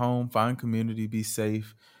find home, find community, be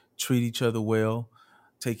safe, treat each other well,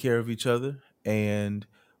 take care of each other, and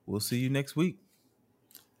we'll see you next week.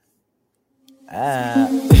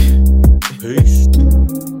 Peace.